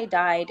fiance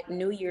died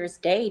New Year's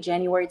Day,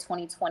 January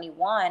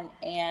 2021.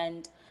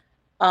 And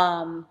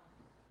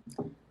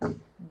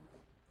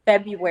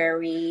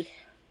February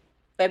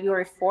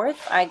 4th,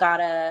 I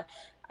got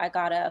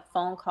a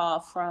phone call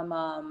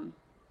from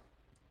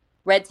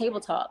Red Table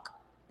Talk.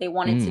 They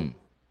wanted to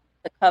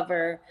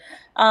cover,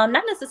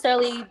 not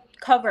necessarily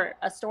cover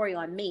a story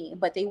on me,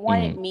 but they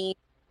wanted me,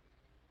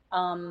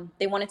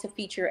 they wanted to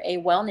feature a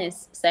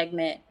wellness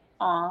segment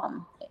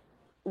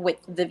with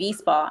the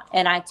V-Spa,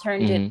 and I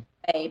turned it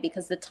away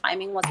because the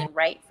timing wasn't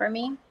right for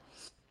me.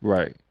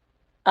 Right.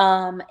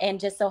 And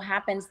just so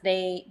happens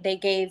they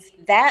gave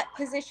that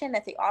position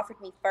that they offered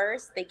me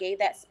first, they gave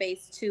that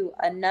space to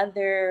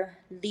another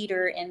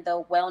leader in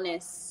the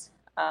wellness,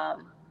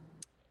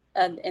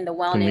 in the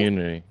wellness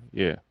Community.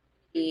 Yeah.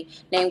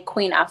 named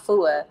Queen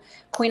Afua.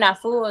 Queen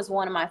Afua was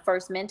one of my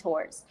first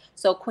mentors.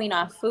 So Queen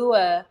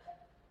Afua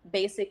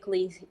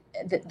basically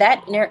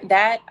that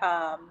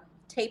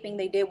taping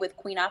they did with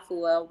Queen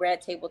Afua,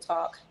 Red Table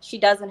Talk. She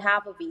doesn't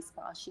have a V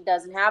spa. She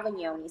doesn't have a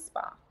Yoni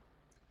spa,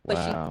 but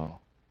Wow.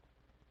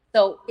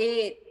 so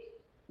it,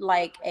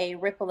 like a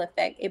ripple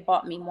effect, it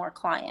bought me more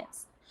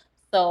clients.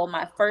 So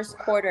my first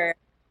quarter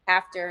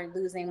after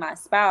losing my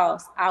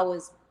spouse, I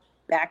was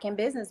back in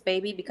business,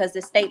 baby, because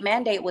the state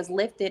mandate was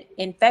lifted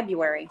in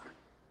February.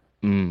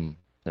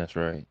 That's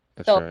right.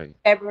 That's So right.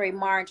 February,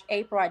 March,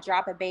 April, I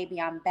drop a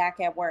baby, I'm back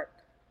at work.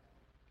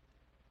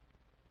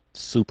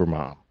 Super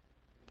mom.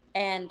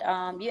 And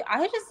yeah,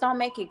 I just don't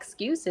make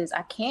excuses.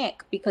 I can't,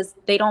 because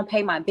they don't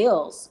pay my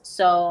bills.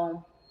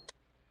 So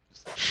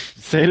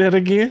Say that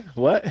again.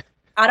 What?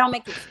 I don't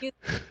make excuses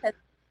because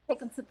I take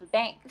them to the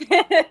bank.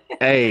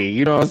 Hey,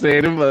 you know what I'm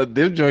saying?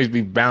 Them joints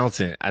be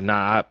bouncing.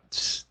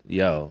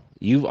 Yo,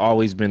 you've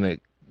always been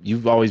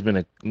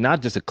a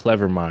not just a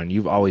clever mind.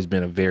 You've always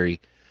been a very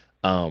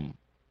um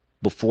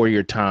before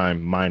your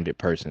time minded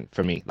person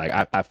for me. Like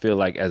I feel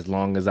like as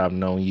long as I've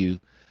known you,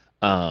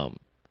 um,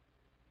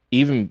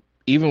 even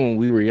when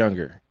we were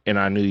younger and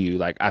I knew you,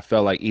 like I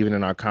felt like even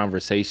in our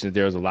conversations,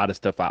 there was a lot of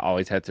stuff I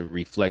always had to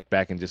reflect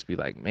back and just be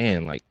like,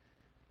 man, like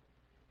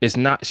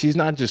she's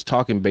not just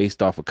talking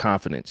based off of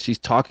confidence. She's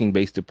talking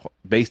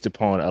based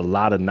upon a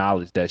lot of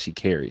knowledge that she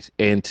carries.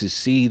 And to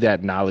see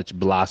that knowledge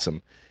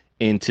blossom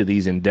into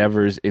these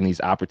endeavors and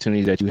these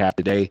opportunities that you have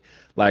today,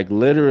 like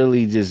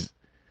literally just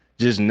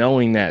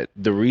knowing that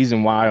the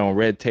reason why on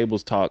Red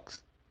Tables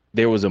Talks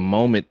there was a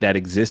moment that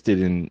existed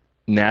in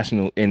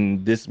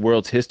this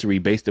world's history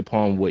based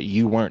upon what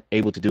you weren't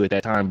able to do at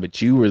that time,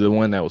 but you were the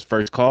one that was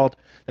first called.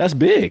 That's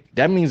big.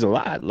 That means a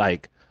lot.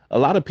 Like a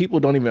lot of people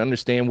don't even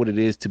understand what it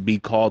is to be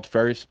called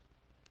first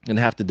and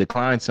have to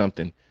decline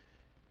something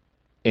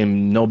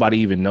and nobody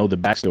even know the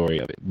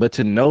backstory of it. But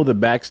to know the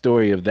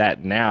backstory of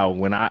that now,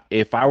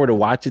 if I were to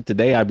watch it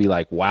today, I'd be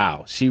like,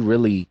 wow, she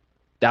really,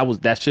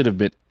 that should have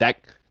been that,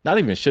 not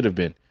even should have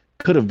been,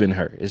 could have been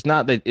her. It's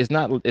not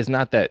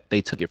that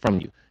they took it from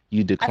you.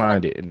 You I feel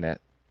like, declined it in that.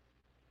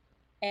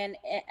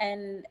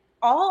 and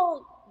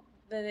all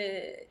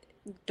the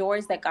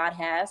doors that God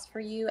has for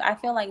you, I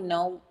feel like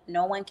no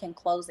one can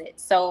close it.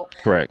 So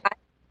Correct.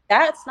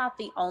 that's not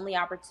the only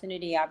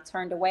opportunity I've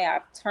turned away.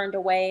 I've turned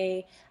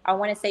away, I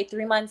want to say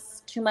 3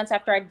 months, 2 months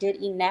after I did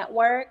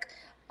E-Network.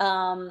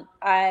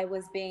 I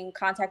was being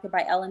contacted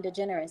by Ellen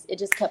DeGeneres. It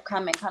just kept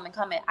coming, coming,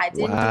 coming. I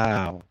didn't do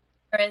Wow.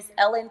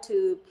 Ellen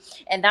Tube,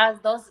 and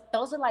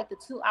those are like the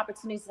two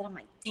opportunities that I'm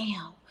like,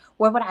 damn,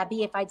 where would I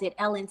be if I did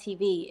Ellen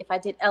TV? If I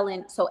did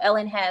Ellen, so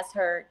Ellen has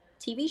her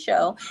TV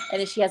show, and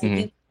then she has a Mm-hmm.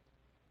 youth,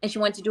 and she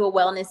wanted to do a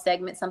wellness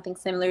segment, something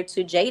similar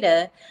to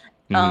Jada,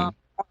 Mm-hmm. um,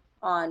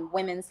 on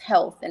women's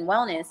health and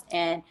wellness,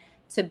 and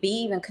to be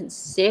even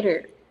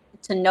considered,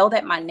 to know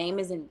that my name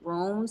is in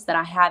rooms that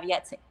I have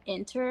yet to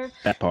enter,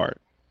 That part.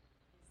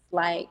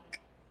 like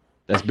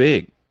That's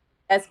big.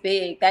 that's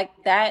big.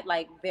 That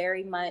like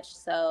very much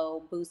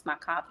so boosts my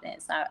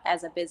confidence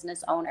as a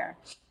business owner.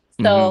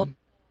 So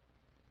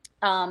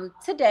Mm-hmm.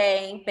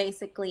 today,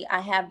 basically,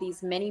 I have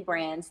these mini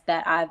brands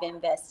that I've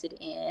invested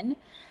in.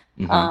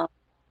 Mm-hmm. Um,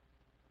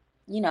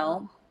 you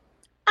know,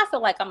 I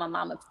feel like I'm a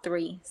mom of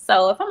three.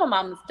 So if I'm a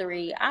mom of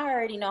three, I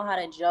already know how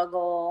to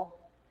juggle,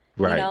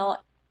 you Right. know, um,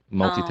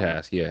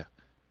 Multitask. Yeah.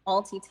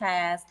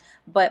 multitask.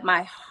 But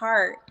my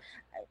heart,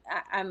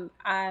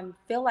 I'm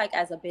feel like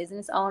as a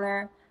business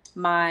owner,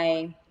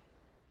 my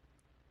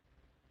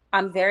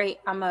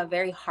I'm a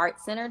very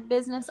heart-centered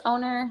business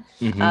owner.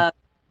 Mm-hmm. Uh,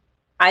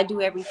 I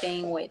do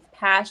everything with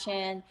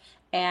passion,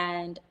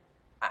 and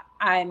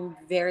I'm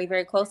very,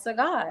 very close to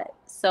God.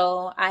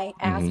 So I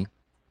Mm-hmm. ask,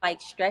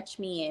 like, stretch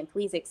me and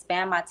please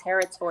expand my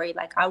territory.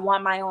 Like, I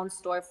want my own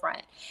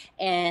storefront,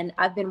 and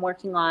I've been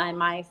working on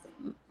my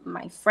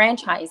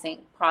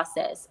franchising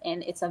process,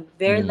 and it's a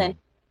very Mm. lengthy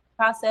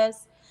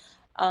process.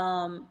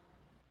 Um,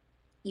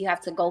 you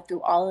have to go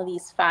through all of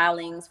these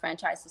filings,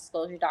 franchise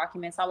disclosure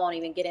documents. I won't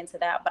even get into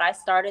that, but I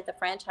started the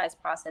franchise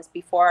process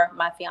before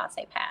my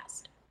fiance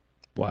passed.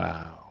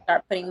 Wow.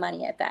 Start putting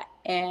money at that,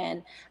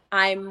 and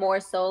I'm more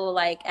so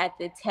like at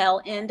the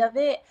tail end of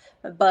it.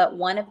 But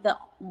one of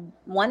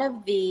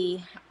the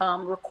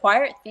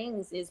required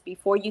things is,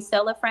 before you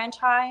sell a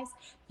franchise,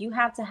 you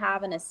have to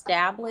have an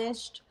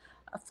established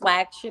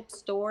flagship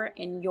store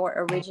in your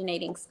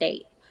originating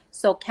state.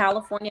 So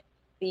California,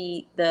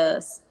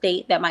 the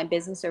state that my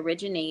business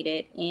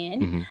originated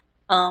in. Mm-hmm.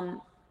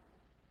 um,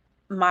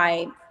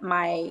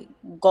 my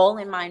goal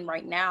in mind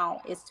right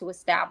now is to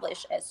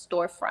establish a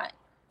storefront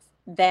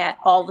that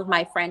all of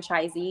my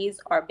franchisees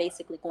are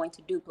basically going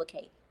to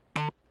duplicate.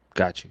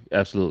 Got you.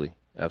 Absolutely.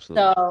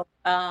 Absolutely.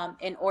 So,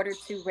 in order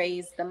to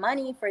raise the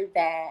money for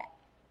that,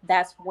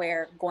 that's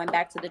where going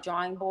back to the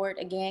drawing board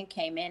again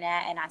came in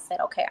at. And I said,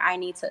 okay, I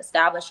need to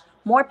establish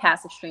more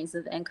passive streams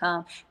of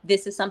income.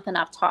 This is something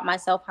I've taught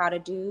myself how to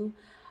do.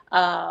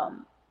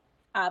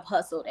 I've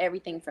hustled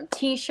everything from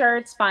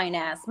t-shirts, fine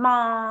ass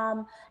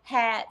mom,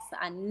 hats.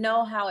 I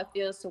know how it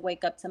feels to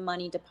wake up to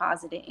money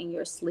deposited in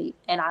your sleep,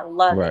 and I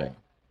love it.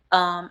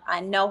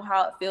 I know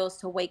how it feels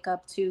to wake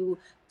up to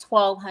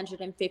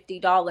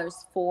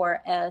 $1,250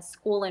 for a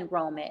school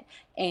enrollment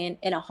and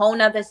in a whole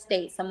nother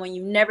state, someone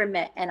you never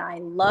met, and I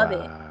love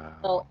it.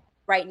 So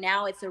right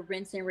now it's a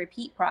rinse and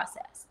repeat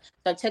process.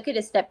 So I took it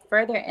a step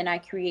further and I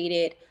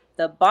created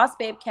the Boss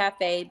Babe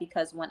Cafe,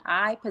 because when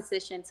I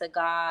petitioned to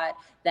God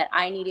that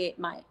I needed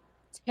my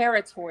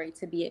territory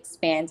to be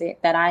expanded,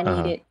 that I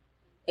needed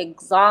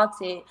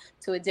exalted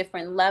to a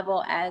different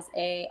level as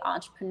a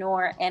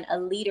entrepreneur and a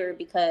leader,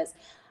 because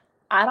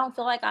I don't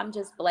feel like I'm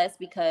just blessed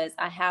because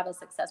I have a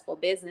successful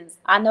business.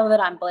 I know that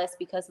I'm blessed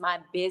because my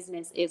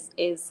business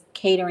is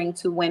catering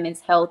to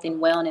women's health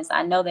and wellness.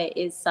 I know that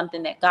is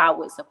something that God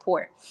would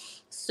support.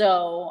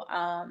 So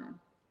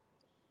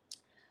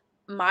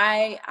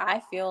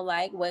I feel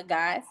like what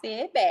God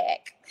said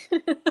back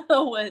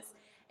was,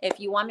 if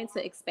you want me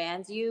to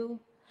expand you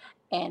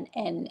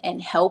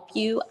and help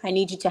you, I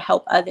need you to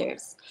help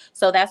others.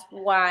 So that's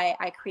why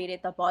I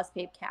created the Boss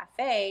Babe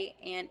Cafe,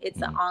 and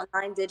it's an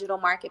online digital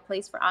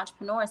marketplace for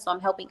entrepreneurs. So I'm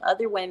helping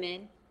other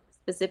women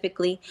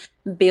specifically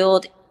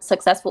build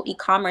successful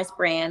e-commerce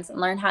brands and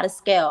learn how to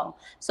scale.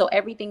 So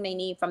everything they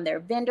need, from their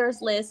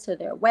vendors list to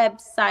their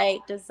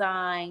website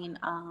design,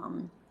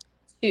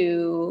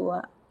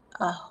 to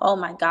oh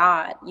my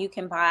God, you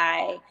can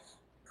buy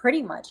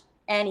pretty much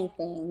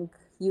anything.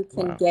 You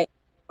can get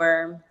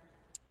your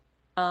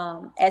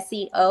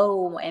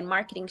SEO and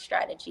marketing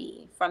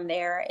strategy from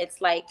there.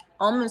 It's like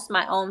almost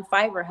my own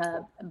Fiverr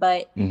hub,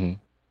 but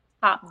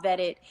top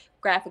vetted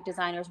graphic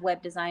designers,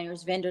 web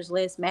designers, vendors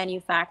list,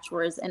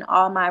 manufacturers, and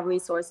all my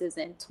resources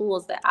and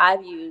tools that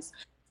I've used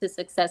to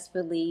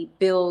successfully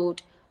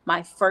build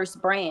my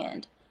first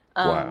brand.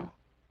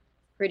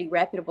 Pretty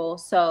reputable.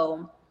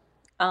 So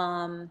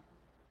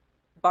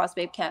Boss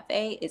Babe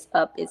Cafe is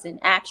up, is in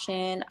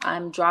action.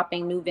 I'm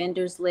dropping new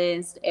vendors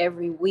list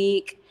every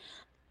week.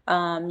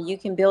 You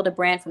can build a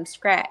brand from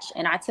scratch.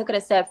 And I took it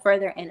a step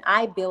further and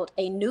I built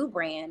a new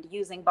brand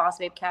using Boss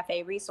Babe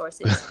Cafe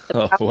resources.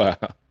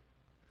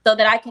 So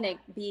that I can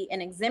be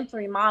an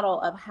exemplary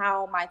model of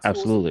how my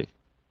tools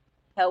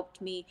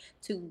helped me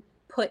to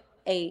put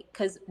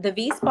because the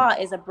V Spa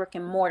is a brick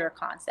and mortar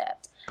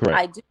concept.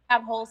 I do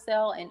have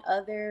wholesale and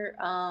other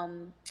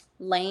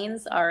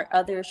lanes or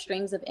other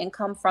streams of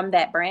income from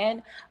that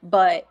brand,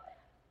 but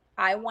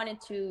I wanted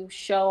to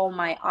show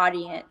my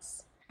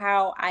audience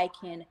how I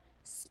can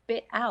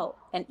spit out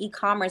an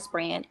e-commerce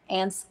brand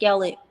and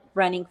scale it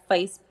running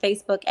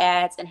Facebook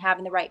ads and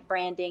having the right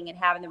branding and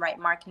having the right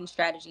marketing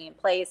strategy in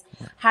place,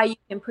 how you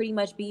can pretty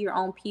much be your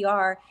own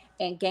PR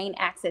and gain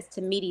access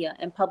to media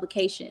and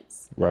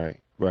publications. Right,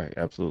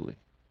 absolutely.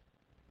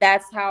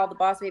 That's how the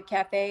Boss Babe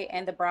Cafe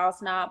and the Brow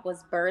Snob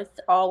was birthed,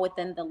 all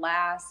within the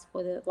last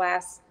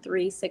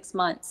 3-6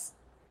 months.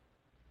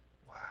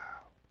 Wow.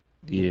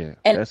 Yeah.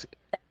 And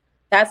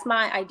that's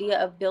my idea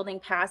of building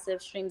passive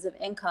streams of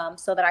income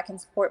so that I can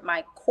support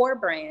my core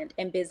brand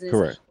and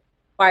business.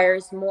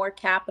 Requires more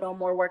capital,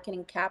 more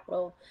working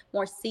capital,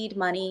 more seed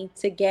money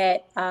to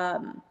get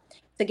to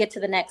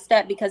the next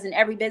step, because in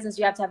every business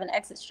you have to have an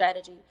exit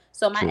strategy.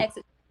 So my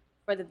exit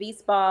for the V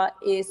Spa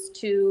is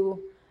to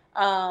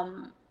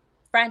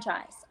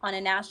franchise on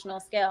a national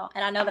scale,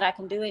 and I know that I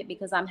can do it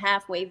because I'm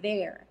halfway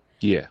there.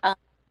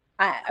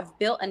 I've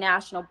built a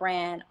national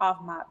brand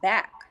off my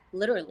back,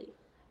 literally.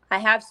 I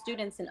have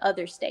students in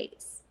other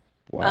states.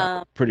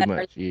 Pretty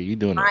much. Yeah, you're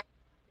doing it.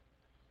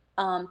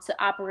 To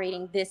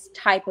operating this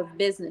type of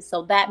business.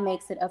 So that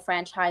makes it a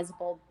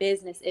franchisable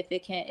business. If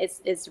it can,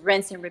 it's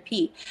rinse and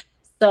repeat.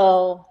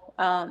 So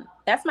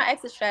that's my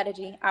exit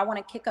strategy. I want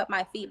to kick up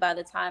my feet by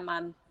the time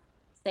I'm,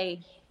 say,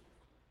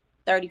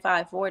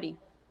 35, 40.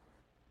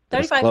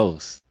 That's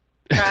close.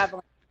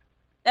 Traveling.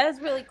 That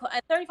is really close.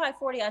 At 35,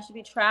 40, I should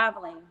be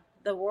traveling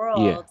the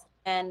world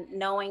and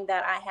knowing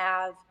that I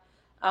have,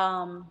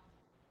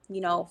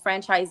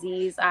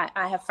 franchisees.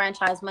 I have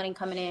franchise money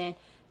coming in.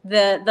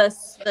 The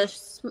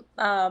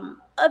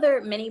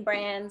other mini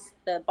brands,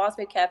 the Boss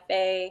Babe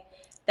Cafe,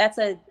 that's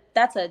a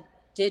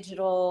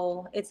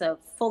digital. It's a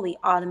fully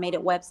automated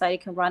website.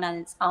 It can run on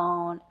its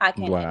own. I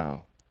can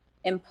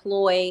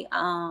employ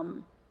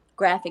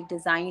graphic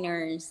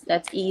designers.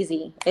 That's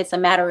easy. It's a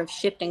matter of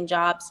shifting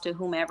jobs to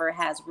whomever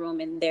has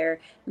room in their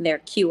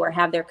queue or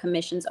have their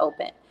commissions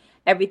open.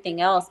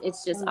 Everything else,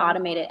 it's just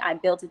automated. I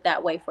built it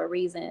that way for a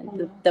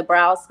reason. The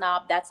Brow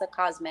Snob, that's a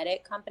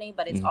cosmetic company,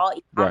 but it's all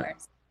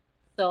e-commerce.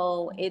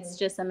 So it's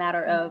just a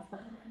matter of,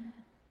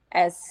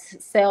 as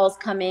sales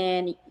come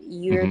in,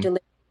 you're delivering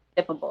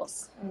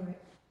shippables.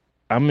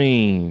 I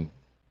mean,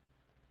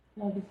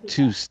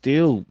 to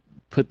still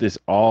put this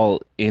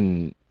all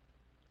in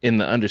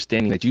the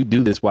understanding that you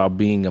do this while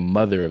being a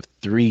mother of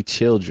 3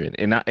 children,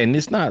 and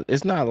it's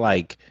not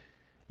like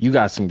you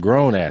got some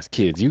grown ass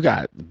kids. You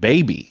got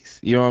babies.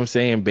 You know what I'm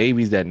saying?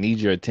 Babies that need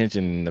your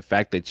attention, and the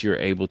fact that you're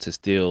able to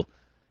still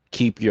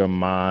keep your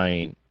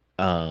mind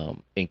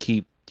and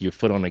keep your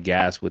foot on the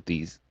gas with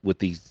these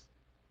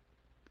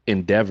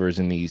endeavors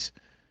and these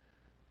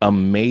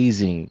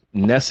amazing,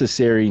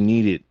 necessary,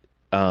 needed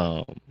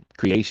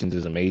creations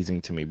is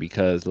amazing to me,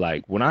 because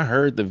like when I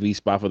heard the V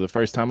spot for the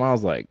first time, I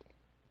was like,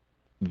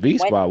 V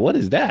spot, what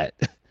is that?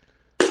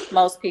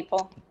 Most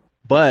people.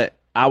 But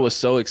I was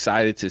so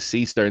excited to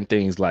see certain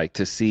things, like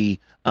to see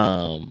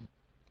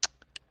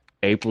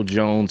April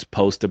Jones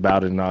post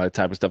about it and all that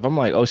type of stuff. I'm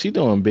like, oh, she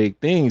doing big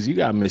things. You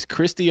got Miss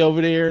Christie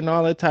over there and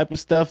all that type of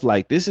stuff.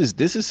 Like this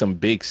is some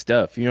big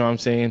stuff. You know what I'm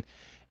saying?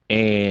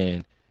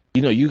 And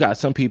you know, you got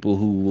some people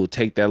who will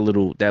take that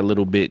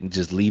little bit and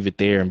just leave it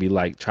there and be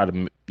like, try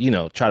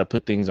to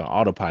put things on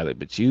autopilot.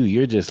 But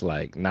you're just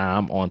like, nah,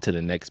 I'm on to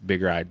the next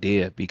bigger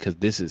idea, because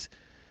this is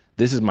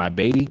my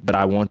baby, but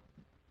I want,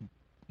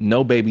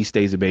 no baby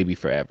stays a baby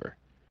forever.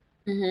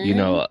 You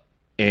know,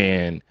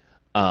 and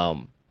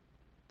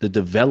the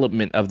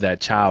development of that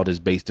child is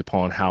based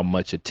upon how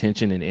much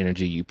attention and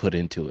energy you put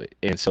into it.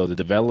 And so the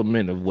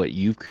development of what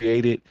you've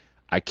created,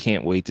 I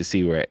can't wait to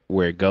see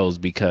where it goes,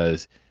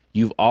 because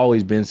you've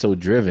always been so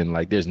driven.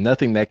 Like there's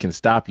nothing that can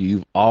stop you.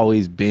 You've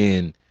always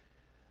been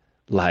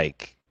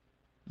like,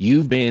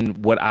 you've been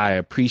what I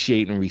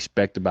appreciate and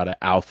respect about an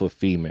alpha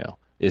female.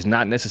 It's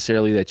not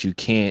necessarily that you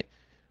can't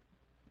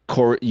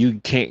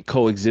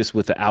coexist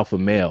with the alpha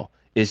male.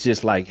 It's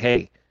just like,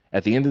 hey,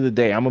 at the end of the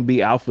day, I'm gonna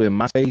be alpha in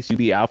my space, you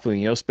be alpha in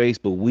your space,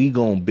 but we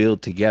gonna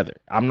build together.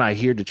 I'm not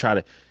here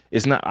to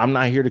I'm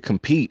not here to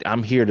compete.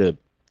 I'm here to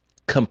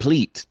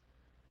complete.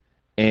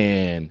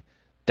 And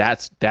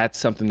that's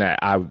something that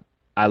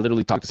I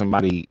literally talked to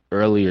somebody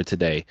earlier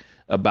today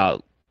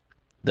about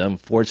the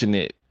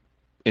unfortunate,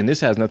 and this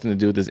has nothing to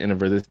do with this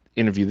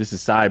interview. This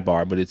is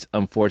sidebar, but it's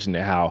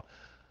unfortunate how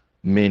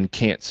men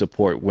can't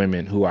support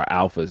women who are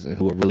alphas and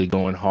who are really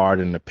going hard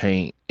in the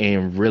paint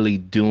and really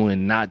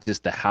doing not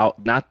just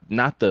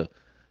not the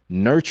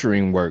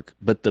nurturing work,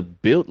 but the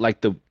build, like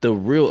the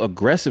real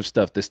aggressive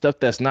stuff, the stuff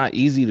that's not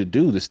easy to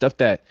do, the stuff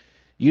that,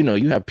 you know,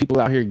 you have people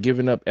out here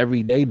giving up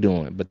every day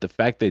doing. But the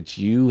fact that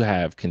you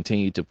have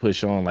continued to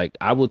push on, like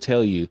I will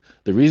tell you,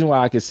 the reason why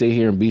I can sit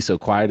here and be so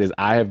quiet is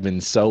I have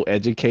been so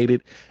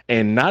educated,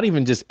 and not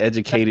even just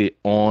educated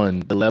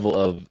on the level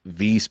of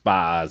V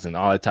spas and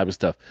all that type of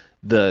stuff.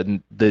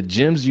 The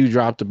gems you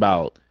dropped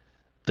about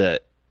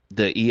the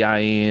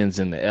EINs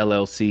and the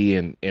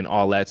LLC and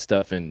all that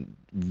stuff, and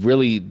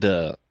really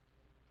the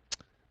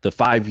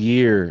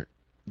 5-year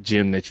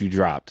gem that you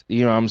dropped.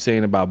 You know what I'm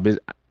saying about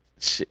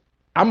business.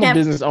 I'm a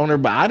business owner,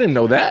 but I didn't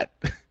know that.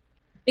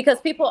 Because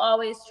people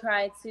always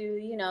try to,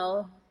 you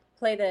know,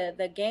 play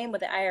the game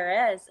with the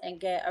IRS and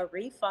get a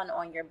refund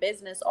on your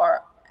business,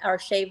 or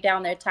shave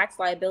down their tax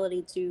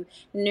liability to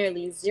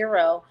nearly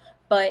zero.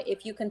 But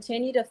if you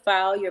continue to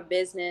file your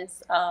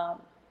business,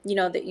 you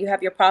know, that you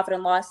have your profit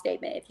and loss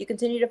statement. If you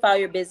continue to file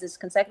your business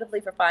consecutively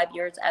for 5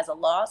 years as a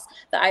loss,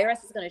 the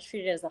IRS is going to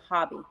treat it as a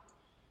hobby.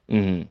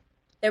 Mm-hmm.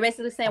 They're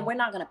basically saying, we're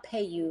not going to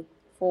pay you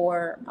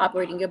for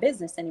operating your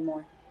business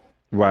anymore.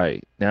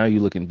 Right. Now you're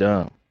looking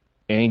dumb.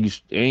 And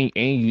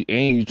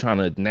you trying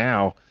to,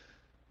 now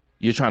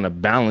you're trying to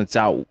balance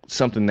out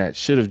something that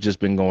should have just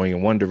been going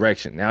in one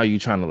direction. Now you're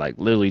trying to, like,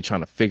 literally trying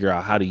to figure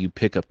out how do you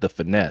pick up the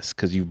finesse,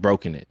 because you've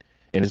broken it.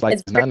 And it's like,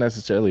 it's not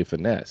necessarily a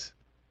finesse.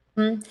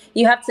 Mm-hmm.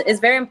 You have to, it's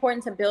very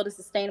important to build a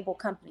sustainable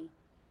company.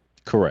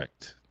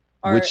 Correct.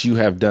 Which you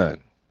have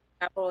done.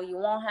 Capital. You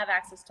won't have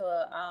access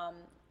to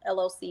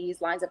LLCs,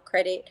 lines of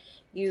credit.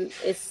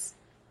 It's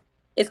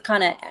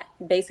kind of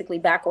basically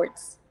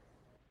backwards.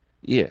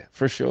 Yeah,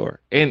 for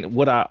sure. And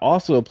what I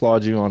also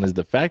applaud you on is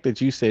the fact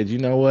that you said, you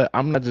know what,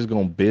 I'm not just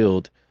going to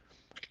build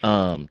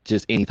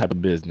just any type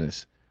of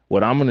business.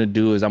 What I'm going to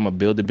do is I'm going to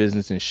build a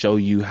business and show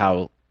you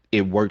how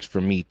it works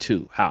for me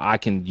too, how I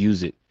can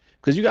use it.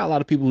 Because you got a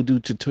lot of people who do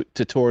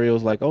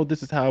tutorials like, oh,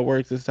 this is how it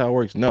works. This is how it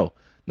works. No,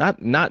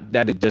 not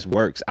that it just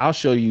works. I'll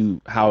show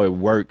you how it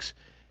works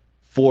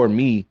for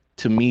me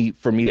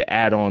to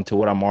add on to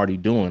what I'm already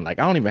doing. Like,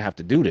 I don't even have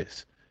to do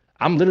this.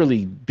 I'm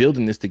literally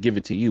building this to give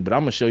it to you, but I'm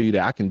gonna show you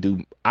that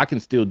I can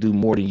still do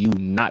more than you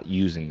not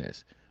using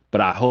this.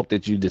 But I hope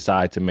that you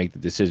decide to make the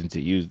decision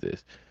to use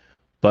this.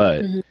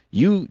 But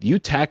you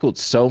tackled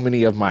so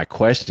many of my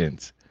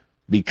questions,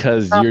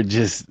 because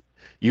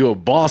you're a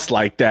boss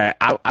like that.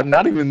 I'm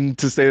not even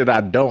to say that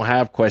I don't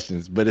have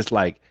questions, but it's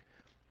like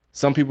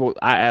some people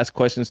I ask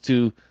questions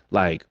to,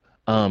 like,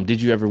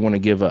 did you ever want to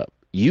give up?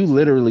 You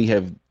literally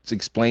have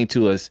explained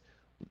to us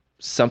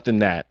something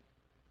that,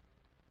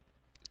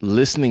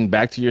 listening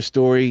back to your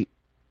story,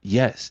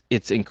 yes,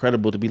 it's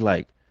incredible to be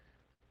like,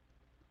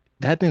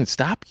 that didn't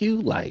stop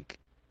you, like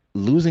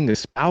losing a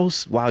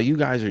spouse while you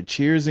guys are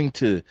cheersing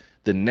to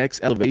the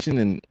next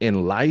elevation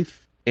in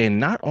life, and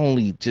not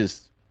only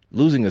just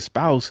losing a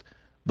spouse,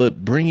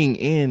 but bringing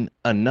in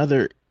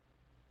another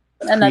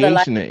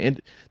creation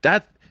and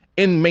that,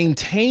 and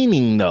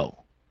maintaining though.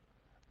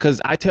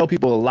 Because I tell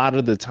people a lot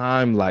of the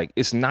time, like,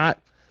 it's not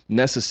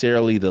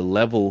necessarily the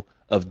level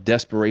of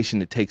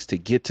desperation it takes to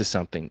get to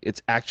something.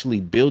 It's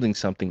actually building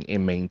something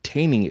and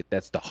maintaining it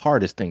that's the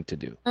hardest thing to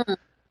do. Mm.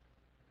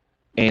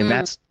 And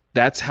Mm.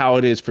 that's how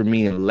it is for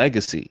me in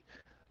legacy.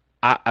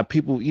 I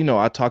people,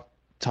 I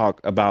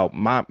talk about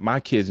my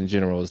kids in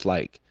general. Is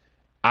like,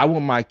 I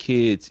want my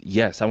kids,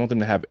 yes, I want them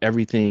to have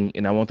everything,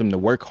 and I want them to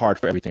work hard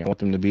for everything. I want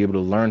them to be able to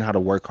learn how to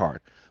work hard.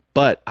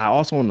 But I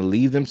also want to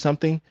leave them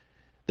something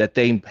that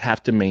they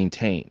have to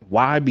maintain.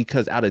 Why?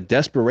 Because out of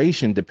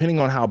desperation, depending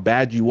on how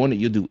bad you want it,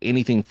 you'll do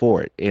anything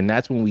for it. And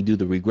that's when we do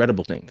the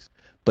regrettable things.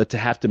 But to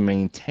have to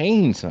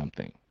maintain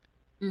something,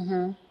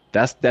 Mm-hmm.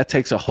 that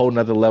takes a whole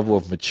nother level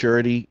of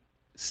maturity,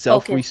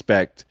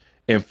 self-respect,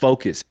 and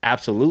focus.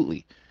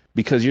 Absolutely.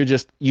 Because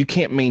you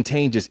can't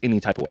maintain just any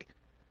type of way.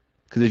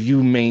 Because if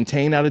you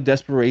maintain out of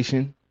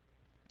desperation,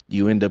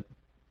 you end up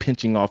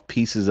pinching off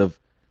pieces of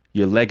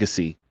your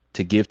legacy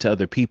to give to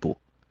other people.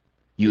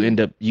 You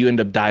end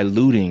up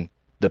diluting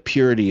the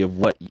purity of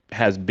what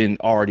has been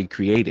already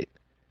created.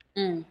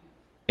 Mm.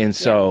 And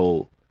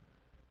so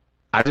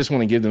I just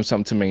want to give them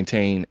something to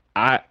maintain.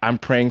 I'm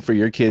praying for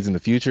your kids in the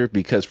future,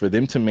 because for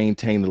them to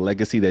maintain the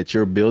legacy that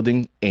you're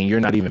building and you're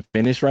not even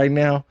finished right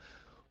now,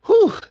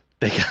 whew,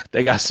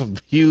 they got some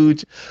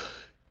huge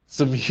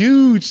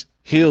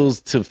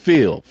hills to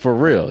fill, for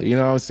real. You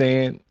know what I'm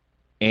saying?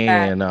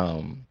 And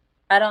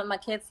my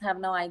kids have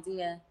no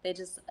idea.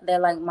 They're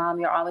like, Mom,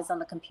 you're always on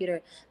the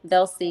computer.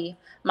 They'll see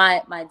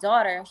my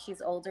daughter,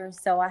 she's older,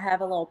 so I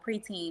have a little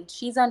preteen.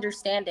 She's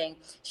understanding.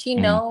 She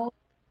knows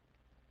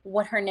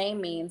what her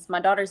name means. My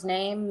daughter's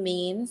name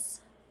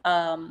means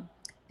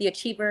the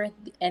achiever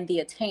and the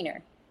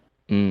attainer.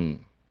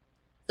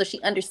 So she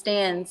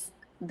understands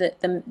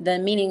the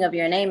meaning of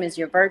your name is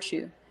your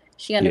virtue.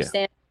 She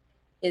understands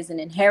is an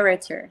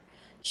inheritor.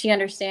 She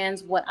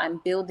understands what I'm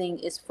building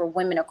is for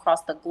women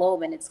across the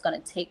globe, and it's going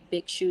to take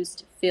big shoes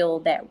to fill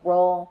that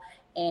role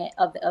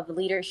of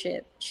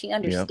leadership. She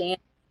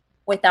understands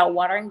without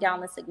watering down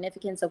the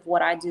significance of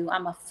what I do.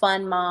 I'm a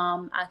fun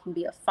mom. I can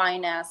be a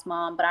fine ass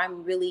mom, but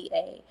I'm really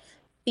a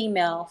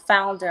female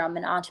founder. I'm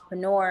an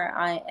entrepreneur.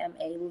 I am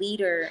a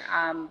leader.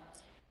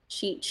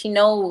 She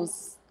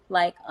knows,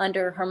 like,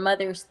 under her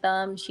mother's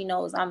thumb, she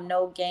knows I'm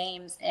no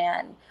games,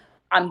 and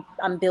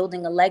I'm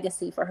building a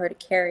legacy for her to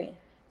carry.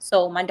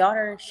 So my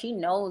daughter, she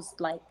knows,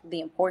 like,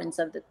 the importance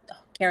of the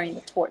carrying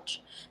the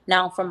torch.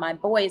 Now, for my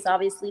boys,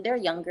 obviously they're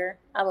younger.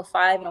 I have a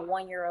 5 and a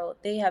 1-year-old.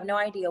 They have no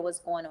idea what's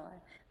going on.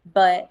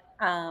 But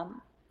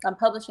I'm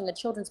publishing a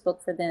children's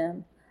book for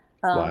them.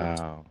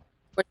 Wow.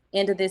 For the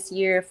end of this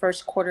year,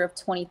 first quarter of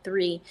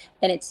 23,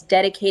 and it's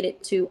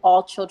dedicated to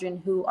all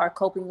children who are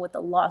coping with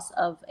the loss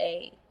of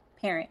a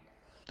parent.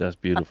 That's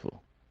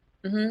beautiful.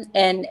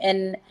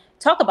 And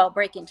talk about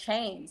breaking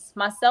chains.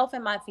 Myself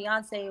and my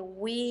fiance,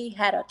 we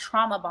had a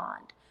trauma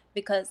bond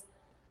because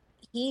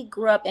he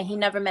grew up and he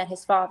never met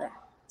his father,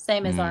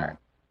 same as our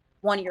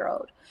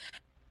 1-year-old.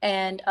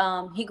 And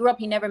he grew up,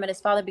 he never met his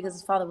father because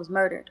his father was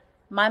murdered.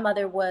 My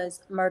mother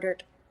was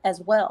murdered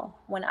as well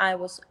when I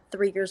was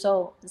 3 years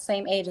old, the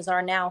same age as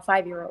our now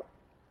 5-year-old.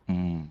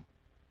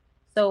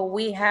 So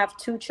we have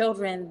 2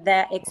 children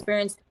that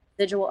experience the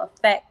residual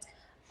effect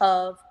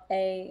of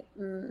the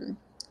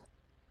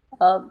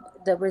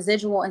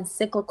residual and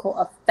cyclical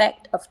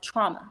effect of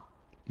trauma.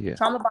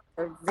 Trauma bonds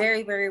are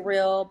very, very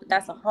real, but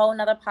that's a whole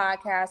nother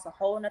podcast, a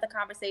whole nother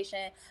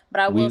conversation.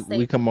 But I will say,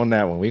 we come on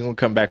that one. We're gonna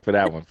come back for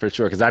that one for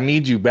sure, because I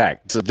need you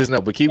back. So just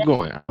know, but keep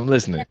going. I'm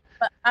listening.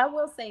 But I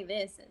will say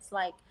this: it's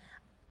like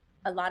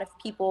a lot of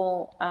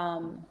people,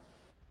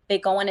 they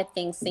go into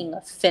things seeing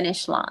a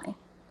finish line.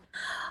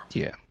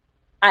 Yeah.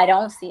 I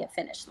don't see a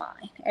finish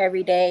line.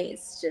 Every day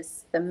it's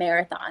just the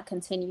marathon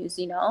continues,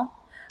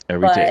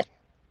 Every day.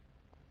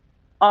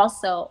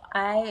 Also,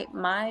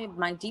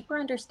 my deeper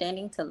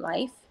understanding to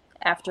life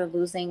after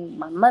losing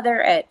my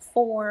mother at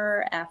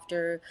 4,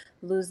 after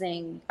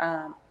losing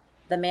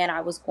the man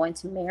I was going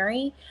to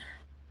marry,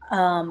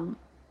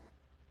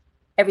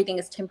 everything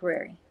is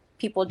temporary.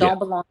 People don't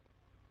belong.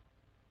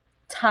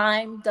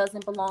 Time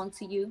doesn't belong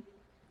to you.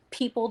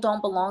 People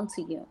don't belong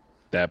to you.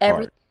 That part.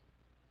 Everything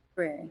is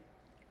temporary.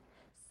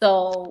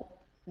 So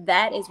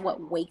that is what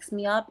wakes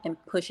me up and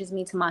pushes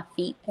me to my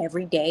feet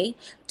every day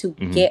to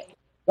get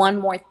one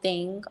more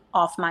thing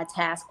off my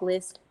task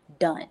list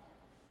done.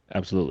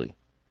 Absolutely.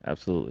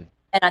 Absolutely.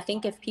 And I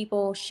think if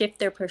people shift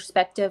their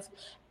perspective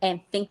and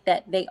think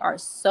that they are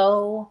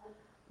so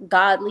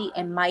godly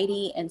and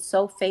mighty and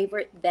so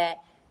favored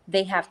that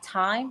they have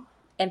time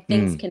and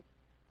things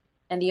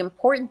and the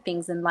important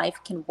things in life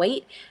can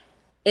wait,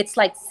 it's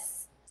like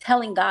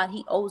telling God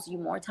he owes you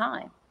more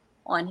time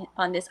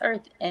on this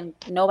earth, and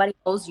nobody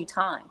owes you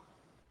time.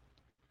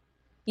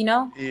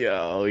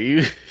 Yo,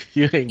 you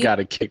ain't got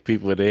to kick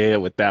people in the head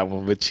with that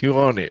one, but you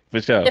own it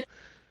for sure.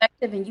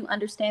 Perspective, and you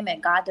understand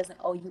that God doesn't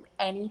owe you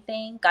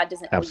anything. God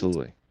doesn't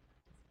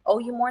owe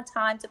you more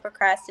time to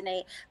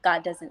procrastinate.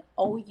 God doesn't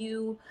owe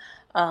you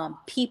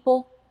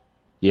people.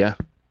 Yeah.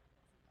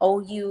 Owe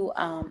you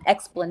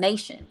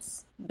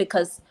explanations,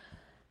 because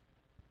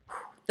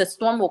the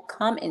storm will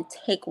come and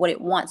take what it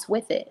wants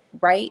with it,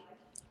 right?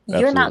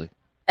 Absolutely. You're not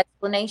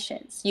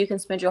explanations. You can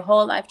spend your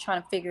whole life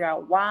trying to figure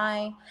out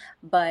why,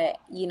 but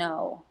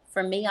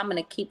for me, I'm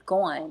gonna keep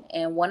going.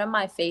 And one of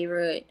my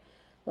favorite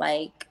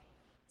like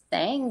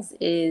sayings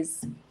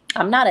is,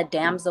 I'm not a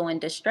damsel in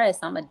distress,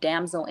 I'm a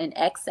damsel in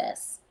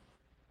excess.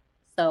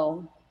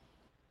 So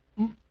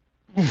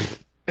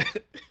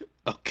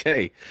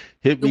Okay,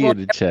 hit you me will in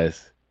the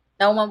chest.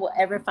 no one will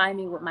ever find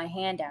me with my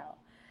hand out.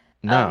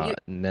 Nah, You're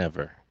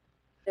never.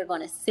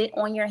 going to sit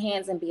on your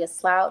hands and be a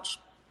slouch,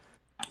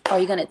 or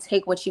you're going to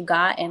take what you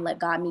got and let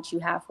God meet you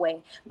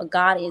halfway. But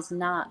God is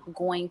not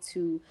going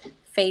to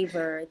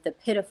favor the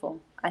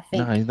pitiful, I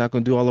Nah, think. he's not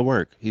gonna do all the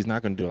work. He's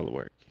not gonna do all the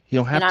work. He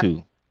don't And have I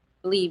to.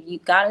 believe you,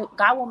 God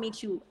will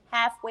meet you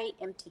halfway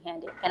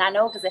empty-handed. And I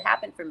know because it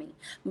happened for me.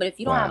 But if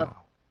you don't have a, Wow.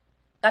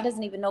 God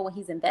doesn't even know what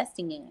he's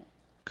investing in.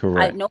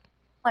 I Correct. know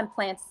one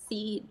plants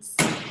seeds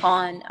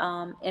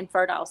on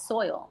infertile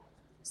soil.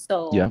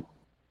 Yeah. So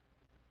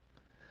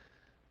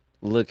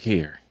Look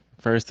here.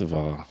 First of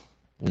all,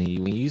 when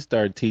you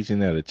start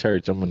teaching at a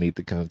church, I'm gonna need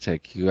to come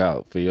check you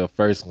out for your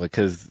first one.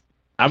 Because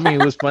I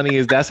mean, what's funny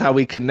is that's how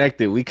we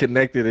connected. We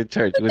connected at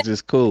church, which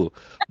is cool.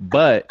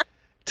 But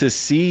to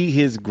see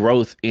his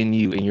growth in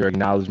you and your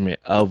acknowledgement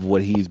of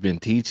what he's been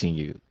teaching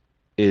you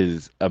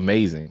is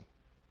amazing.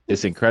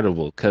 It's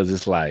incredible because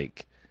it's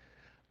like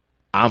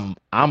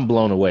I'm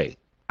blown away.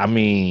 I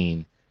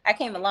mean, I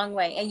came a long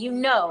way. And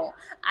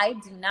I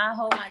do not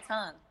hold my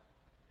tongue.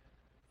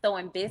 So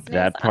in business,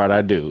 that part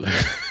I do.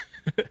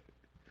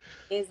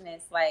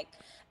 business like,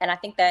 and I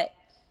think that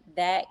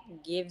that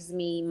gives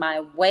me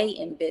my way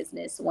in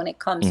business when it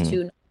comes Mm.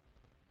 to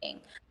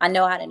negotiating. I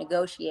know how to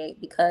negotiate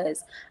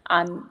because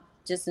I'm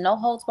just no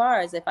holds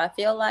bars. If I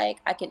feel like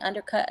I can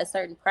undercut a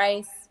certain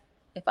price,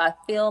 if I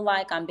feel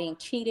like I'm being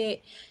cheated,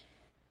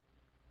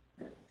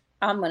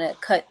 I'm gonna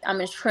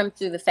trim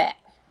through the fat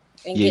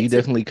and Yeah, get you to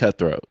definitely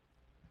cutthroat.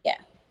 yeah.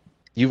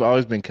 You've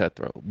always been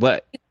cutthroat.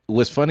 But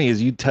what's funny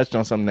is you touched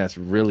on something that's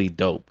really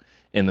dope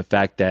in the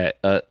fact that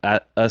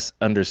us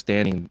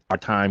understanding our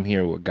time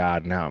here with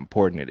God and how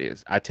important it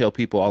is. I tell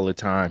people all the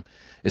time,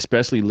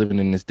 especially living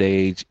in this day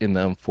age in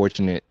the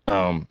unfortunate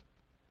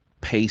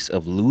pace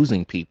of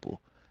losing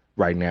people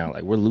right now.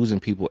 Like we're losing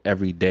people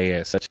every day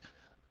at such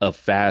a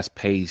fast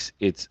pace.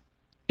 It's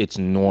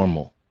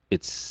normal.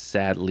 It's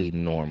sadly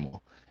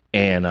normal.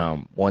 And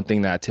one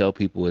thing that I tell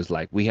people is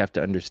like we have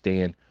to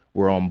understand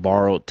we're on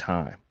borrowed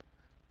time,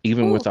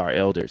 even Ooh, with our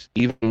elders,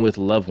 even with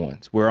loved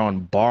ones. We're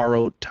on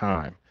borrowed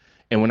time.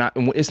 And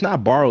it's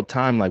not borrowed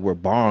time like we're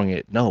borrowing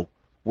it. No,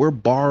 we're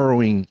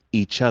borrowing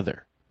each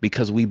other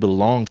because we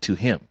belong to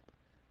him.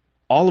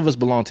 All of us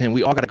belong to him.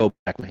 We all got to go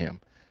back with him.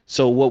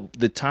 So what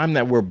the time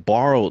that we're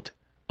borrowed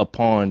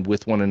upon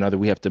with one another,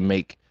 we have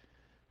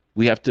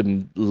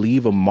to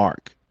leave a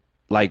mark.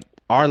 Like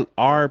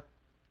our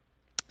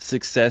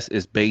success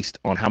is based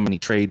on how many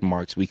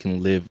trademarks we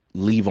can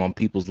leave on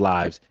people's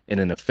lives in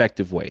an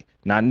effective way,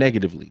 not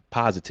negatively,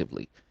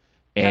 positively.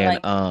 I And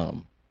like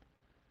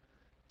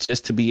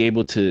just to be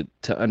able to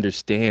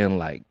understand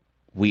like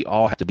we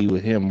all have to be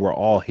with him. We're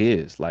all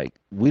his. Like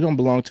we don't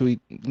belong to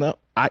no,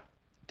 I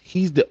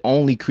he's the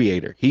only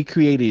creator. He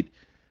created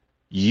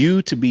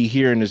you to be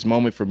here in this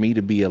moment for me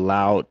to be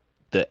allowed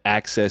the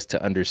access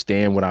to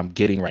understand what I'm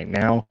getting right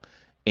now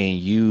and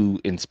you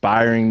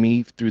inspiring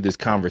me through this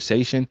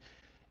conversation.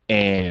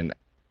 And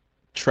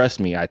trust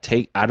me, I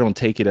don't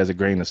take it as a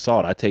grain of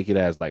salt. I take it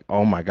as like,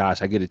 oh my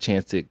gosh, I get a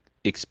chance to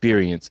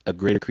experience a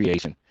greater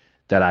creation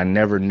that I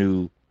never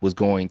knew was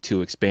going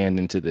to expand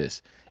into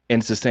this. And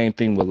it's the same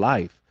thing with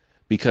life,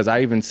 because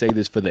I even say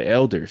this for the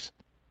elders.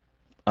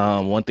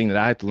 One thing that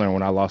I had to learn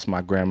when I lost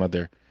my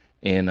grandmother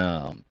in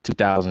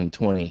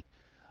 2020,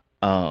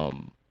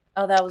 um,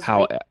 oh that was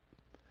how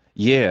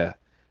yeah,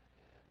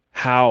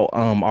 how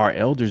our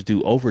elders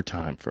do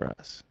overtime for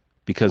us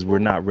because we're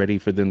not ready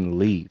for them to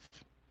leave.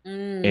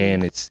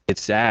 And mm,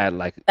 it's sad.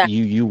 Like that,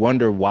 you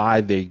wonder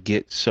why they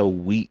get so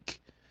weak.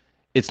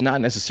 It's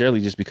not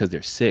necessarily just because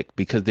they're sick,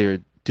 because they're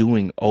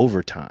doing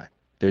overtime.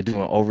 They're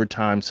doing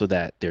overtime so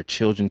that their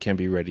children can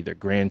be ready, their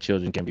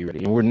grandchildren can be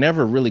ready. And we're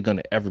never really going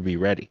to ever be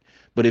ready.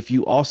 But if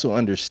you also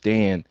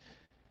understand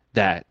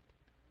that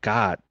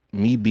God,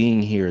 me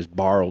being here is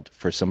borrowed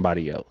for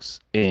somebody else,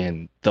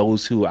 and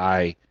those who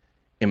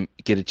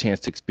get a chance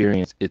to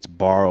experience, it's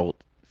borrowed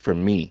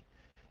from me.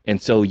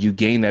 And so you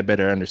gain that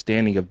better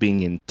understanding of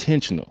being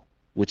intentional,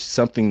 which is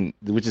something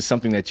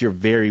that you're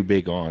very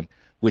big on,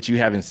 which you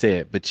haven't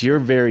said, but you're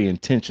very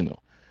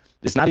intentional.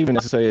 It's not even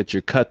necessarily that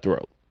you're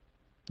cutthroat.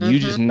 You mm-hmm.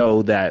 just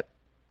know that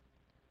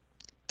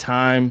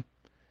time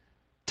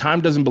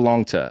time doesn't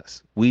belong to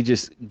us. We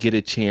just get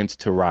a chance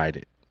to ride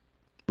it.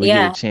 We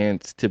get a Yeah,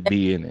 chance to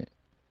be in it.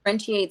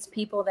 differentiates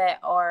people that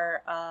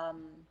are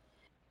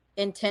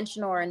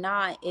intentional or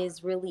not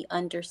is really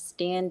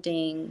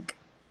understanding,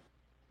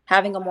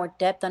 having a more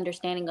depth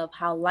understanding of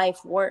how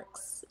life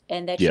works,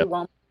 and that you Yep.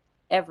 won't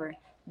ever.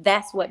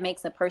 That's what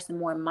makes a person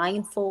more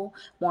mindful,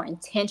 more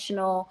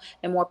intentional,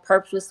 and more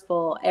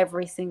purposeful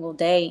every single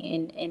day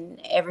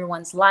in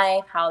everyone's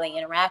life, how they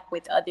interact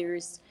with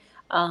others.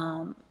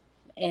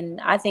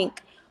 And I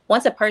think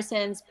once a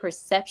person's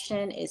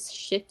perception is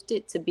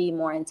shifted to be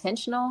more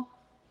intentional,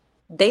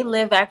 they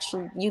live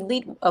actually, you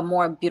lead a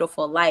more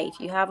beautiful life.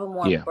 You have a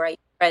more Yeah, bright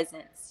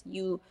presence.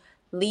 You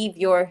leave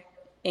your,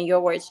 in your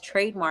words,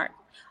 trademark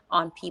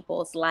on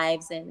people's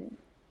lives, and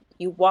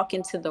you walk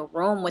into the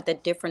room with a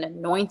different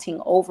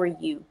anointing over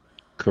you.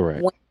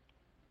 correct. When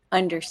you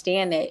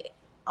understand that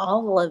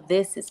all of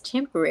this is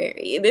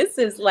temporary. This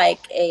is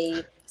like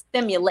a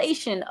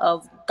simulation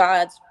of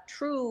God's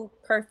true,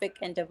 perfect,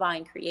 and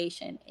divine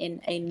creation in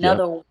Yep.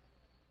 another,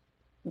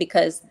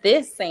 because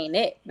this ain't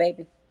it,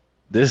 baby.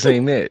 This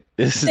ain't it.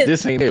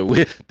 This ain't it.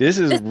 This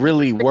is This,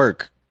 really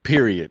work,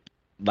 period.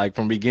 Like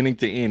from beginning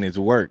to end, it's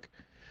work.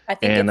 I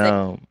think And it's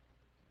a,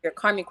 your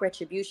karmic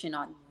retribution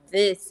on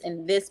this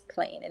and this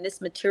plane and this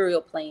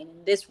material plane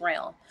in this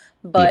realm.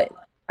 yeah. But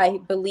I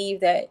believe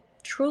that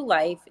true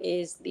life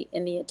is the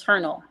in the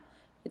eternal.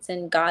 It's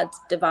in God's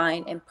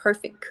divine and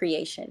perfect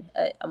creation,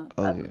 Oh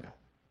a yeah.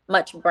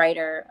 much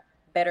brighter,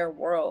 better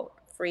world,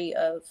 free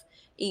of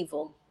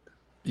evil,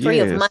 free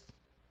of Yes. money.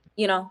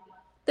 You know,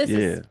 this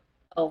is, Yeah.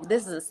 oh,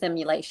 this is a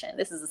simulation.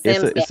 This is a It's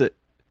Sims a game.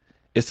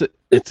 it's a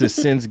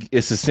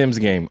it's a Sims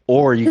game,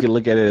 or you could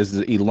look at it as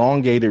the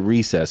elongated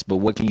recess. But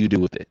what can you do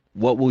with it?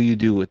 What will you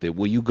do with it?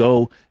 Will you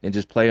go and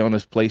just play on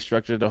this play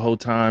structure the whole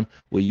time?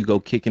 Will you go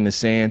kick in the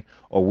sand,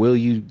 or will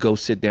you go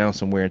sit down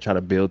somewhere and try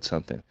to build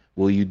something?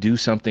 Will you do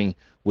something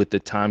with the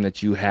time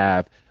that you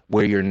have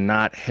where you're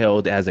not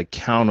held as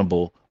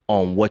accountable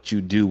on what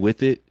you do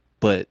with it,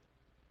 but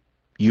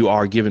you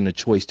are given the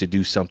choice to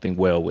do something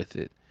well with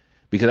it?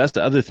 Because that's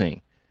the other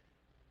thing.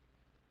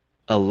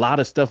 A lot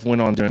of stuff went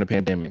on during the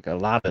pandemic. A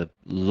lot of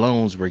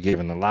loans were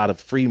given. A lot of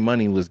free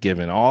money was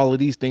given. All of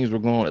these things were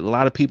going. A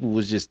lot of people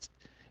was just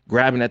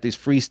grabbing at this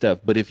free stuff.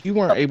 But if you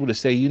weren't able to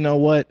say, you know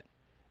what,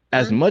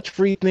 as Mhm. much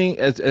free thing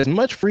as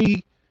much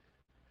free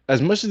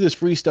as much of this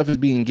free stuff is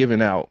being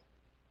given out,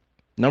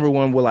 number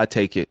one, will I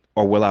take it,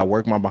 or will I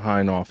work my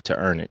behind off to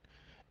earn it,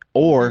 Mhm.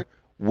 or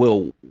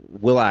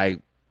will I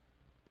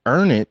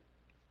earn it,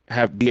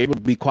 have be able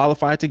to be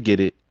qualified to get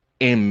it,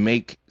 and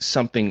make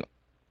something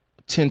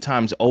 10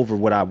 times over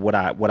what I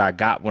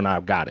got when I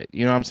got it.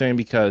 You know what I'm saying?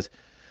 Because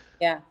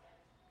Yeah.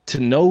 to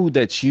know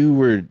that you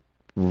were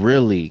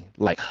really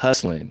like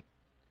hustling.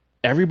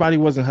 Everybody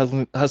wasn't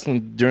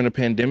hustling during the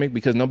pandemic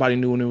because nobody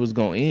knew when it was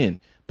going to end.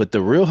 But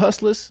the real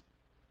hustlers,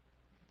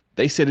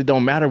 they said it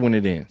don't matter when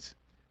it ends.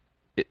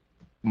 It,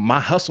 my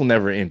hustle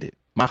never ended.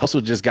 My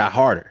hustle just got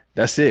harder.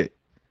 That's it.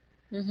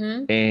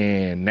 Mhm.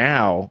 And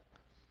now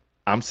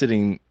I'm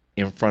sitting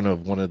in front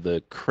of one of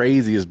the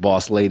craziest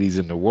boss ladies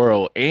in the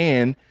world.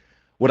 And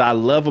what I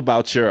love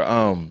about your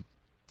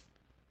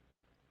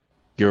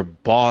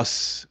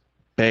boss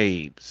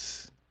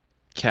babes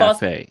Boss.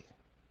 cafe.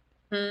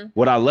 Mhm.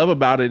 What I love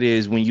about it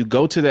is when you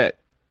go to that,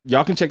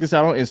 y'all can check this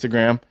out on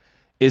Instagram.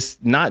 It's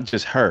not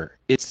just her,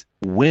 it's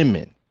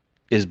women,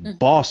 it's Mhm.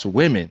 boss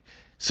women.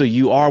 So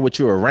you are what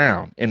you're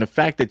around. And the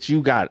fact that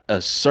you got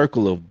a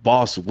circle of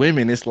boss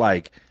women, it's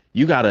like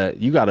you got a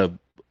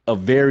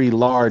very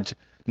large,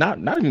 not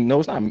even, no,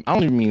 it's not, I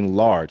don't even mean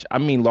large. I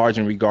mean large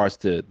in regards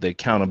to the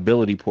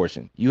accountability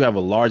portion. You have a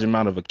large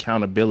amount of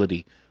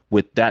accountability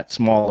with that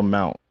small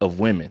amount of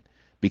women,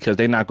 because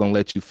they're not gonna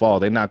let you fall.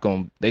 They're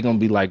gonna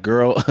be like,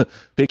 girl,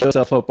 pick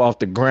yourself up off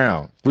the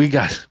ground. We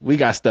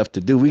got stuff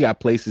to do. We got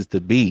places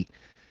to be.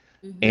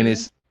 And Mhm.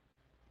 it's,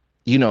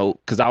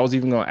 because I was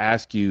even gonna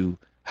ask you,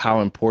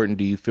 how important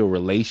do you feel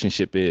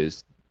relationship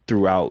is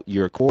throughout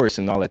your course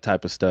and all that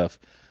type of stuff.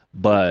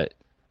 But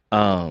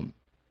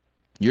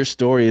your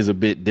story is a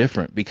bit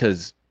different,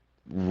 because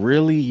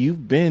really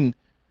you've been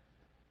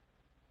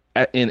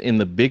in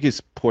the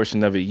biggest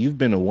portion of it, you've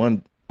been a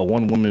one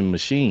woman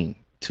machine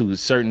to a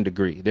certain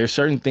degree. There's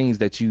certain things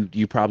that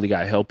you probably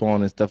got help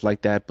on and stuff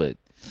like that, but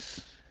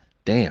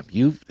damn,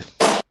 you've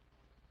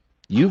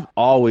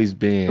always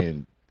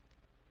been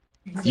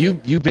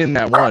you've been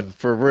that one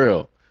for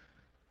real.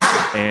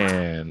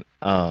 And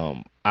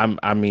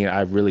I mean,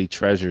 I really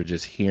treasure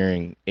just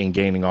hearing and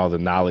gaining all the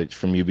knowledge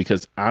from you,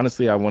 because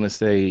honestly, I want to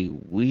say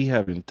we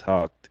haven't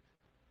talked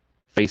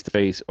face to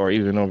face or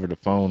even over the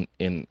phone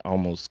in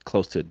almost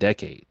close to a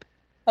decade.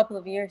 Couple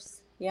of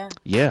years. Yeah.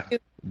 Yeah. Two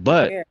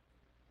But years.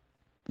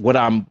 what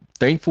I'm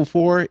thankful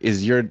for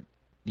is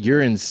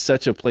you're in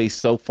such a place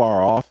so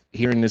far off,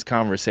 hearing this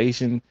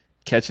conversation,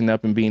 catching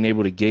up and being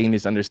able to gain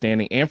this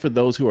understanding. And for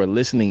those who are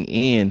listening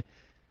in,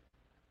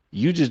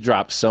 you just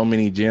dropped so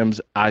many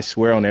gems. I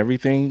swear on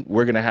everything,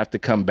 we're gonna have to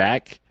come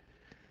back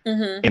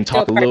Mhm. and Do a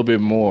talk a part. little bit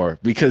more,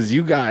 because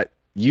you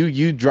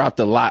dropped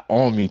a lot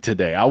on me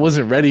today. I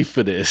wasn't ready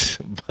for this,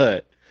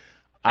 but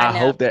I I know.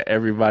 hope that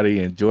everybody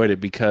enjoyed it,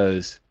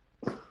 because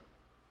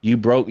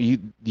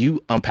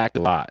you unpacked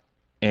a lot.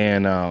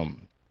 And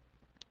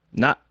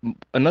not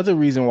another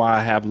reason why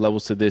I have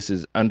levels to this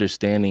is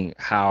understanding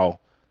how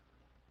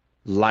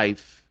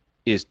life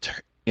is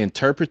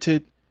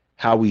interpreted,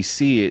 how we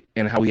see it,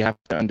 and how we have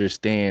to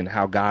understand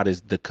how God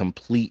is the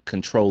complete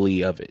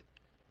controlee of it,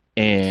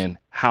 and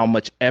how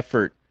much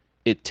effort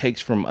it takes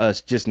from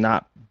us just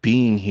not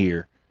being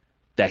here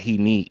that he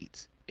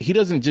needs. he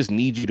doesn't just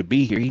need you to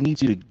be here. He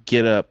needs you to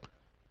get up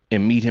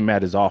and meet him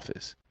at his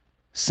office.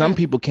 Some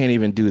people can't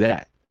even do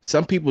that.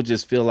 Some people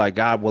just feel like,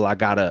 God, well, I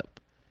got up.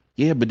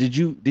 Yeah, but did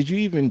you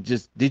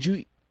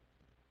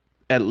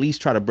at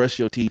least try to brush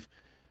your teeth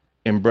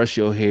and brush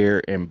your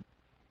hair and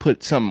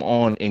put something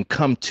on and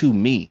come to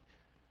me?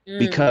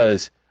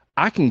 Because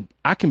I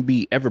can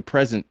be ever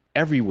present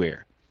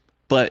everywhere,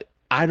 but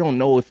I don't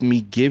know if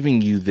me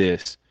giving you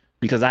this,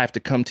 because I have to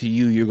come to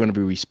you, you're going to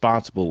be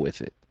responsible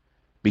with it.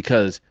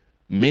 Because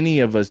many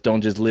of us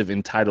don't just live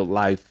entitled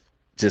life,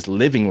 just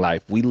living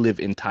life. We live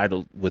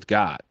entitled with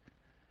God.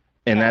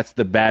 And that's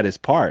the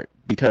baddest part,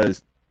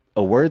 because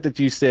a word that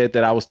you said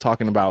that I was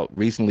talking about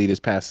recently this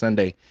past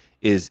Sunday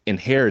is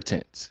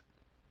inheritance,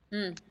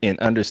 and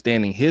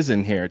understanding his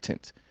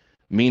inheritance,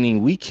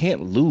 meaning we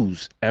can't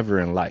lose ever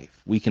in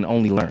life. We can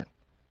only learn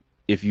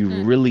if you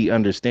really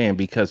understand,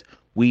 because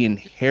we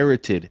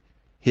inherited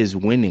his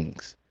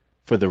winnings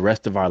for the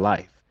rest of our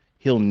life.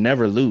 He'll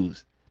never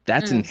lose.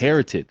 That's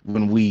inherited.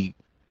 When we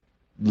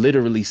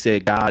literally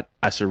said, God,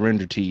 I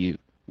surrender to you,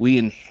 we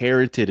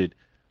inherited it,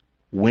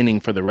 winning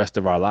for the rest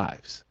of our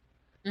lives.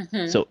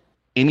 So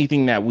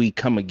anything that we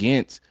come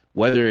against,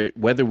 whether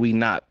we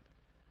not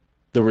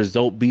the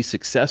result be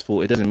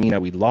successful, it doesn't mean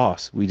that we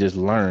lost. We just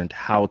learned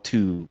how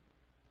to,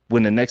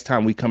 when the next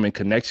time we come in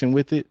connection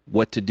with it,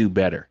 what to do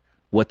better,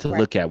 what to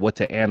look at, what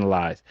to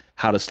analyze,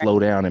 how to slow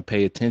down and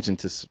pay attention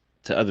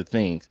to other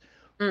things.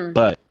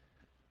 But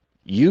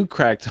you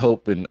cracked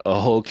open a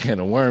whole can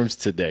of worms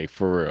today,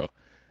 for real.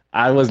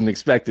 I wasn't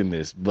expecting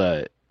this,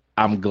 but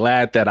I'm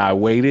glad that I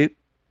waited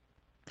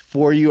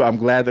for you. I'm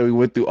glad that we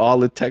went through all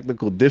the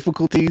technical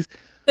difficulties.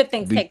 Good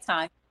things take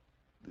time.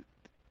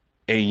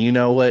 And you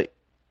know what?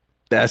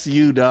 That's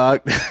you,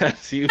 dog.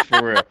 That's you,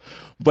 for real.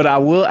 But I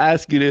will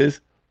ask you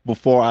this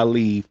before I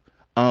leave.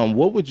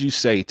 What would you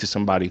say to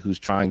somebody who's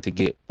trying to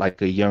get,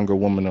 like a younger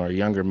woman or a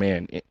younger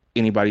man,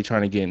 anybody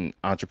trying to get in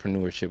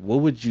entrepreneurship?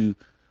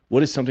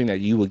 What is something that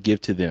you would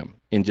give to them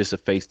in just a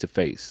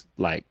face-to-face,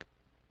 like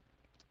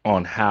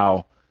on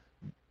how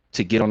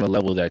to get on the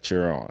level that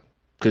you're on?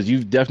 Because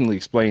you've definitely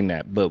explained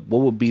that, but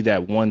what would be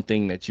that one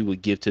thing that you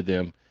would give to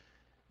them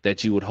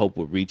that you would hope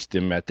would reach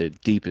them at their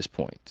deepest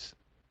points?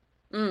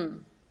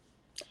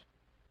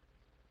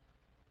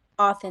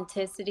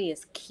 Authenticity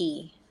is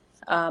key.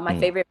 My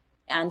favorite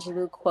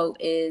Angelou quote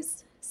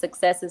is,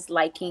 success is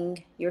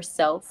liking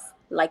yourself,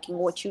 liking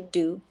what you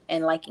do,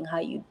 and liking how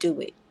you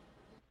do it.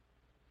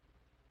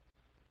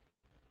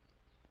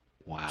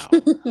 Wow.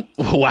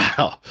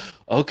 Wow.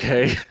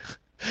 Okay.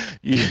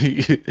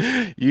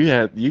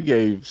 You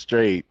gave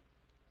straight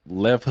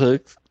left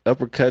hooks,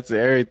 uppercuts, and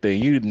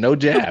everything. You no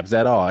jabs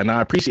at all. And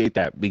I appreciate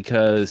that,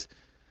 because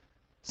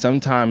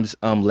sometimes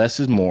less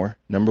is more.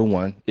 Number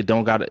one, it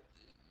don't got to,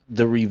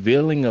 the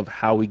revealing of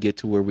how we get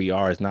to where we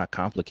are is not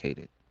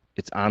complicated.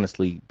 It's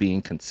honestly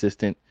being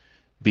consistent,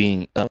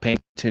 being paying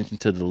attention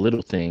to the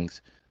little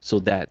things, so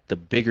that the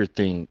bigger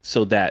thing,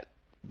 so that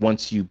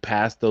once you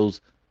pass those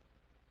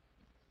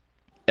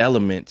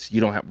elements, you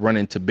don't have run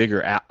into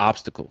bigger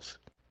obstacles.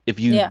 If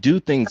you do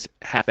things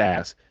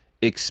half-ass,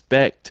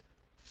 expect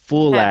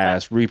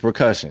full-ass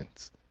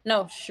repercussions.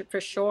 No,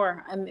 for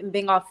sure. I mean,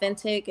 being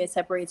authentic, it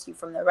separates you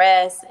from the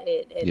rest.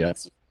 It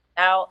makes you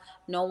out.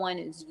 No one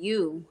is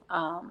you.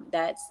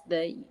 That's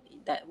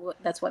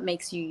what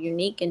makes you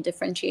unique and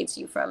differentiates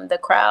you from the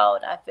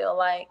crowd. I feel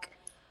like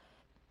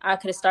I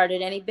could have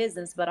started any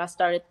business, but I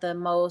started the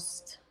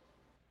most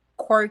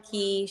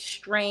quirky,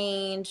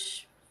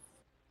 strange,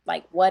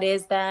 like, what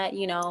is that?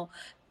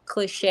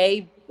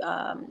 Cliche.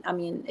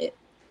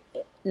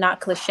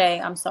 Not cliche.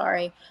 I'm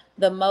sorry.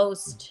 The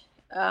most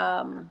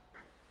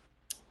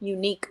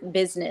unique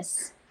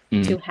business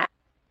to have.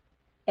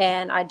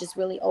 And I just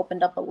really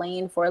opened up a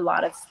lane for a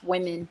lot of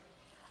women,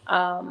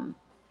 and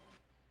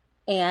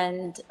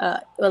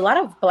a lot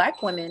of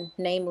Black women,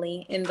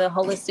 namely in the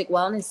holistic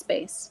wellness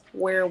space,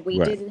 where we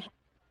didn't have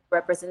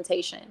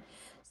representation.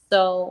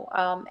 So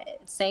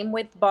same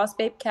with Boss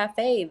Babe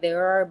Cafe.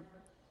 There are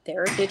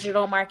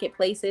digital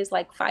marketplaces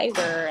like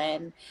Fiverr,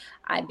 and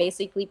I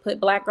basically put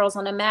Black girls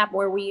on a map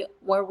where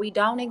we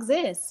don't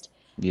exist.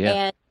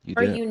 And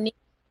your unique,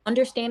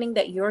 understanding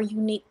that your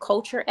unique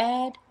culture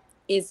ad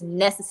is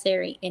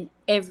necessary in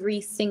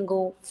every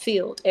single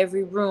field,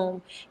 every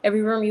room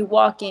you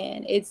walk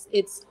in.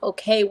 It's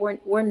okay.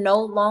 We're no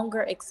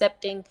longer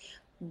accepting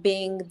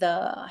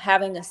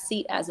having a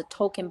seat as a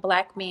token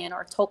Black man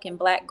or token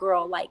Black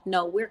girl. Like,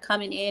 no, we're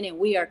coming in and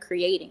we are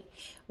creating.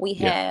 We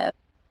have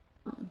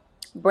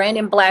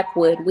Brandon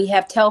Blackwood. We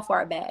have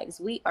Telfar bags.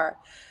 We are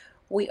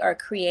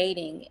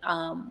creating.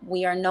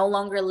 We are no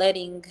longer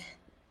letting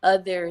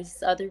other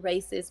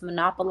races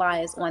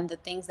monopolize on the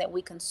things that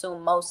we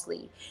consume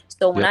mostly.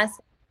 So when I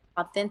say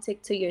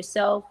authentic to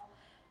yourself,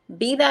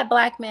 be that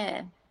Black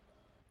man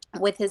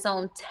with his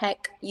own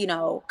tech,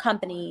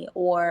 company,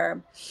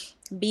 or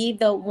be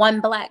the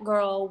one Black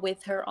girl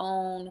with her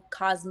own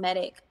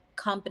cosmetic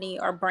company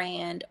or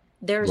brand.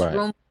 There's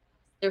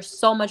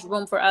so much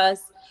room for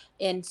us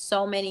in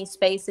so many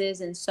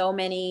spaces and so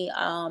many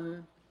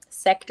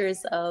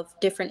sectors of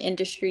different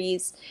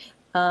industries.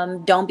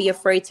 Don't be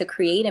afraid to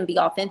create and be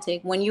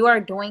authentic. When you are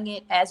doing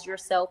it as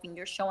yourself and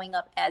you're showing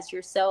up as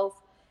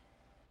yourself,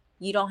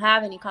 you don't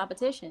have any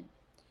competition.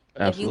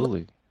 If you look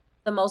Absolutely. at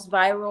the most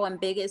viral and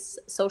biggest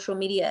social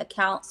media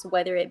accounts,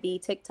 whether it be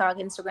TikTok,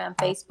 Instagram,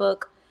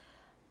 Facebook,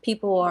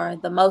 people are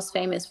the most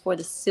famous for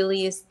the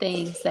silliest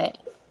things that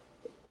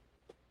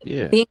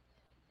Yeah, being.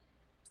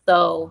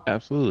 So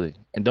absolutely.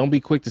 And don't be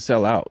quick to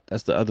sell out.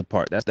 That's the other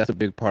part. That's a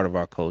big part of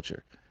our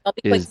culture don't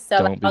be quick is to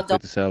sell don't be out. quick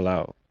Don't to sell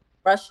out.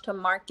 rush to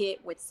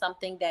market with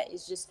something that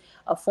is just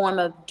a form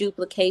of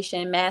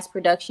duplication. Mass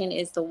production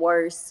is the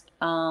worst.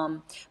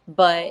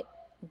 But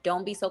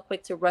don't be so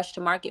quick to rush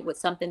to market with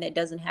something that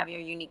doesn't have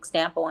your unique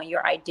stamp on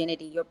your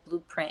identity, your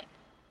blueprint,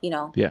 you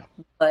know. Yeah,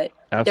 But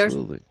there's,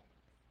 absolutely.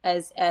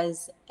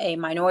 as a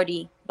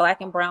minority,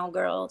 Black and brown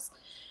girls,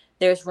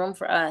 there's room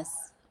for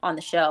us on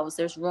the shelves.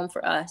 There's room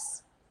for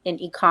us in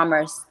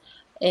e-commerce,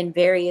 in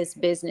various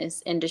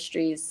business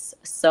industries.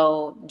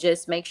 So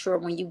just make sure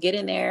when you get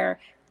in there,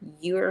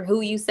 you're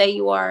who you say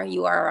you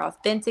are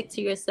authentic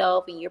to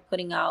yourself, and you're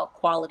putting out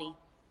quality.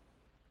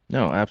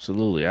 No,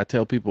 absolutely. I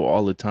tell people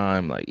all the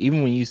time, like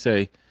even when you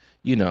say,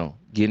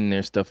 getting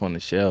their stuff on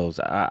the shelves,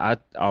 I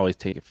always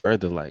take it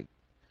further. Like,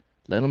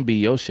 let them be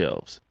your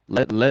shelves.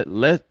 Let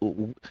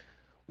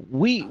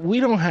we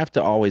don't have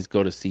to always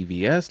go to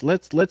CVS.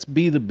 Let's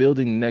be the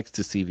building next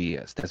to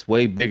CVS. That's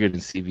way bigger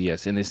than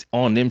CVS, and it's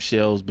on them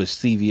shelves. But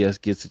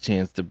CVS gets a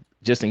chance to,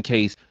 just in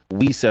case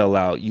we sell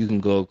out, you can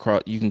go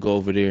across, you can go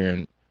over there,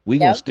 and we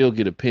gonna Yep. still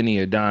get a penny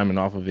or diamond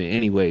off of it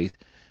anyways.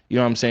 You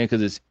know what I'm saying?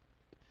 Because it's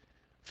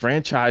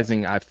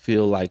franchising. I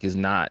feel like is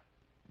not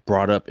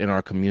brought up in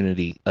our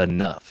community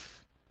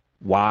enough.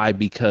 Why?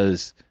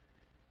 Because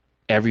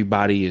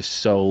everybody is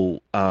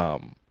so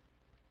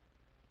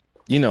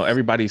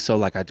everybody's so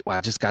like,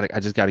 I just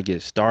gotta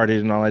get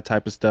started and all that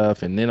type of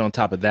stuff. And then on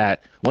top of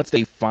that, once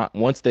they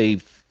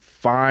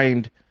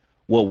find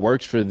what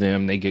works for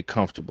them, they get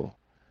comfortable.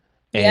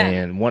 Yeah.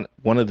 And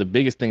one of the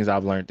biggest things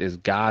I've learned is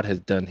God has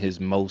done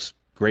his most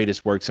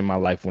greatest works in my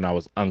life when I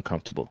was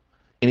uncomfortable.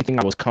 Anything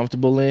I was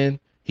comfortable in,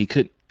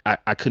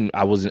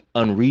 I was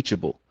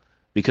unreachable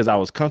because I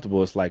was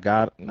comfortable. It's like,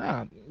 God,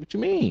 nah, what you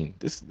mean?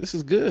 This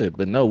is good.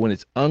 But no, when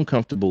it's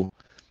uncomfortable,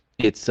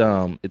 it's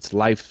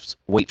life's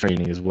weight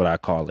training is what I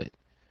call it.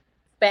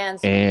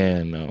 Expands you.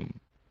 And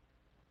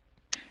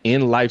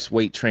in life's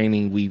weight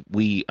training,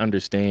 we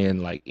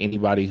understand, like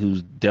anybody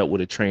who's dealt with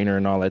a trainer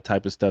and all that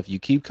type of stuff, you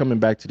keep coming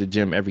back to the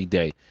gym every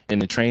day,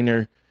 and the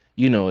trainer,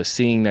 is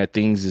seeing that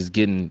things is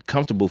getting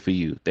comfortable for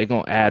you. They're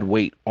gonna add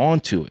weight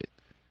onto it.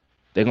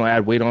 They're gonna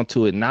add weight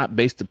onto it, not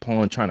based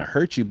upon trying to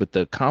hurt you, but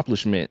the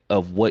accomplishment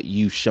of what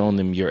you've shown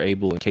them you're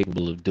able and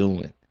capable of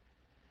doing.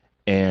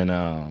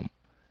 And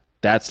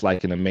that's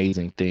like an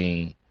amazing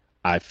thing.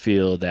 I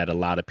feel that a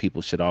lot of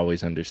people should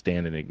always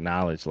understand and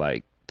acknowledge,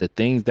 like the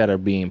things that are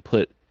being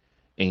put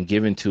and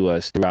given to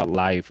us throughout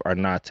life are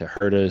not to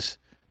hurt us.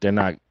 They're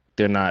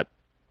not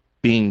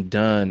being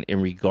done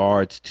in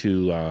regards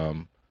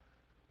to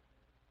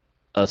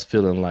us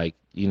feeling like,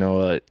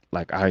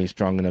 like I ain't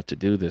strong enough to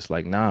do this.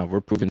 Like, nah, we're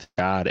proving to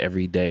God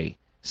every day,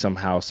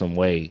 somehow, some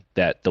way,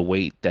 that the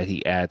weight that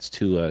he adds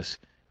to us,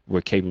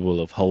 we're capable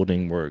of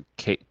holding, we're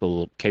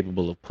capable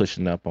of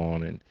pushing up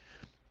on and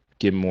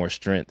getting more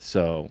strength.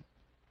 So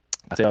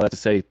I say all that to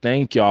say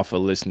thank y'all for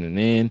listening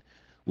in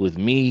with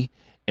me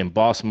and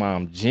Boss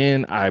Mom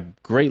Jen. I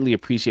greatly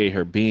appreciate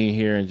her being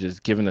here and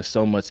just giving us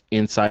so much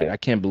insight. I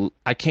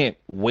can't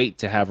wait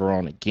to have her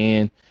on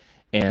again.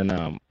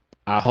 And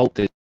I hope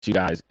that you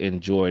guys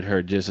enjoyed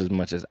her just as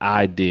much as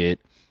I did.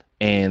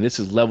 And this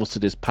is Levels to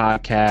This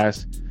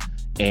podcast.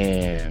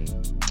 And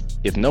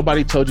if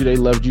nobody told you they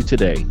loved you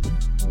today,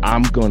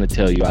 I'm going to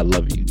tell you I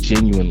love you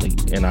genuinely.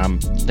 And I'm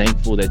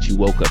thankful that you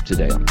woke up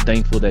today. I'm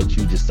thankful that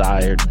you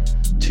decided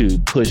to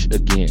push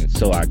again.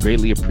 So I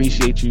greatly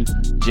appreciate you.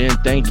 Jen,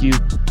 thank you.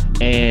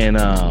 And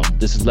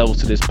this is Levels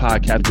to This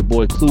podcast. Your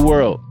boy Clue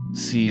World.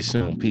 See you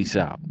soon. Peace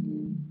out.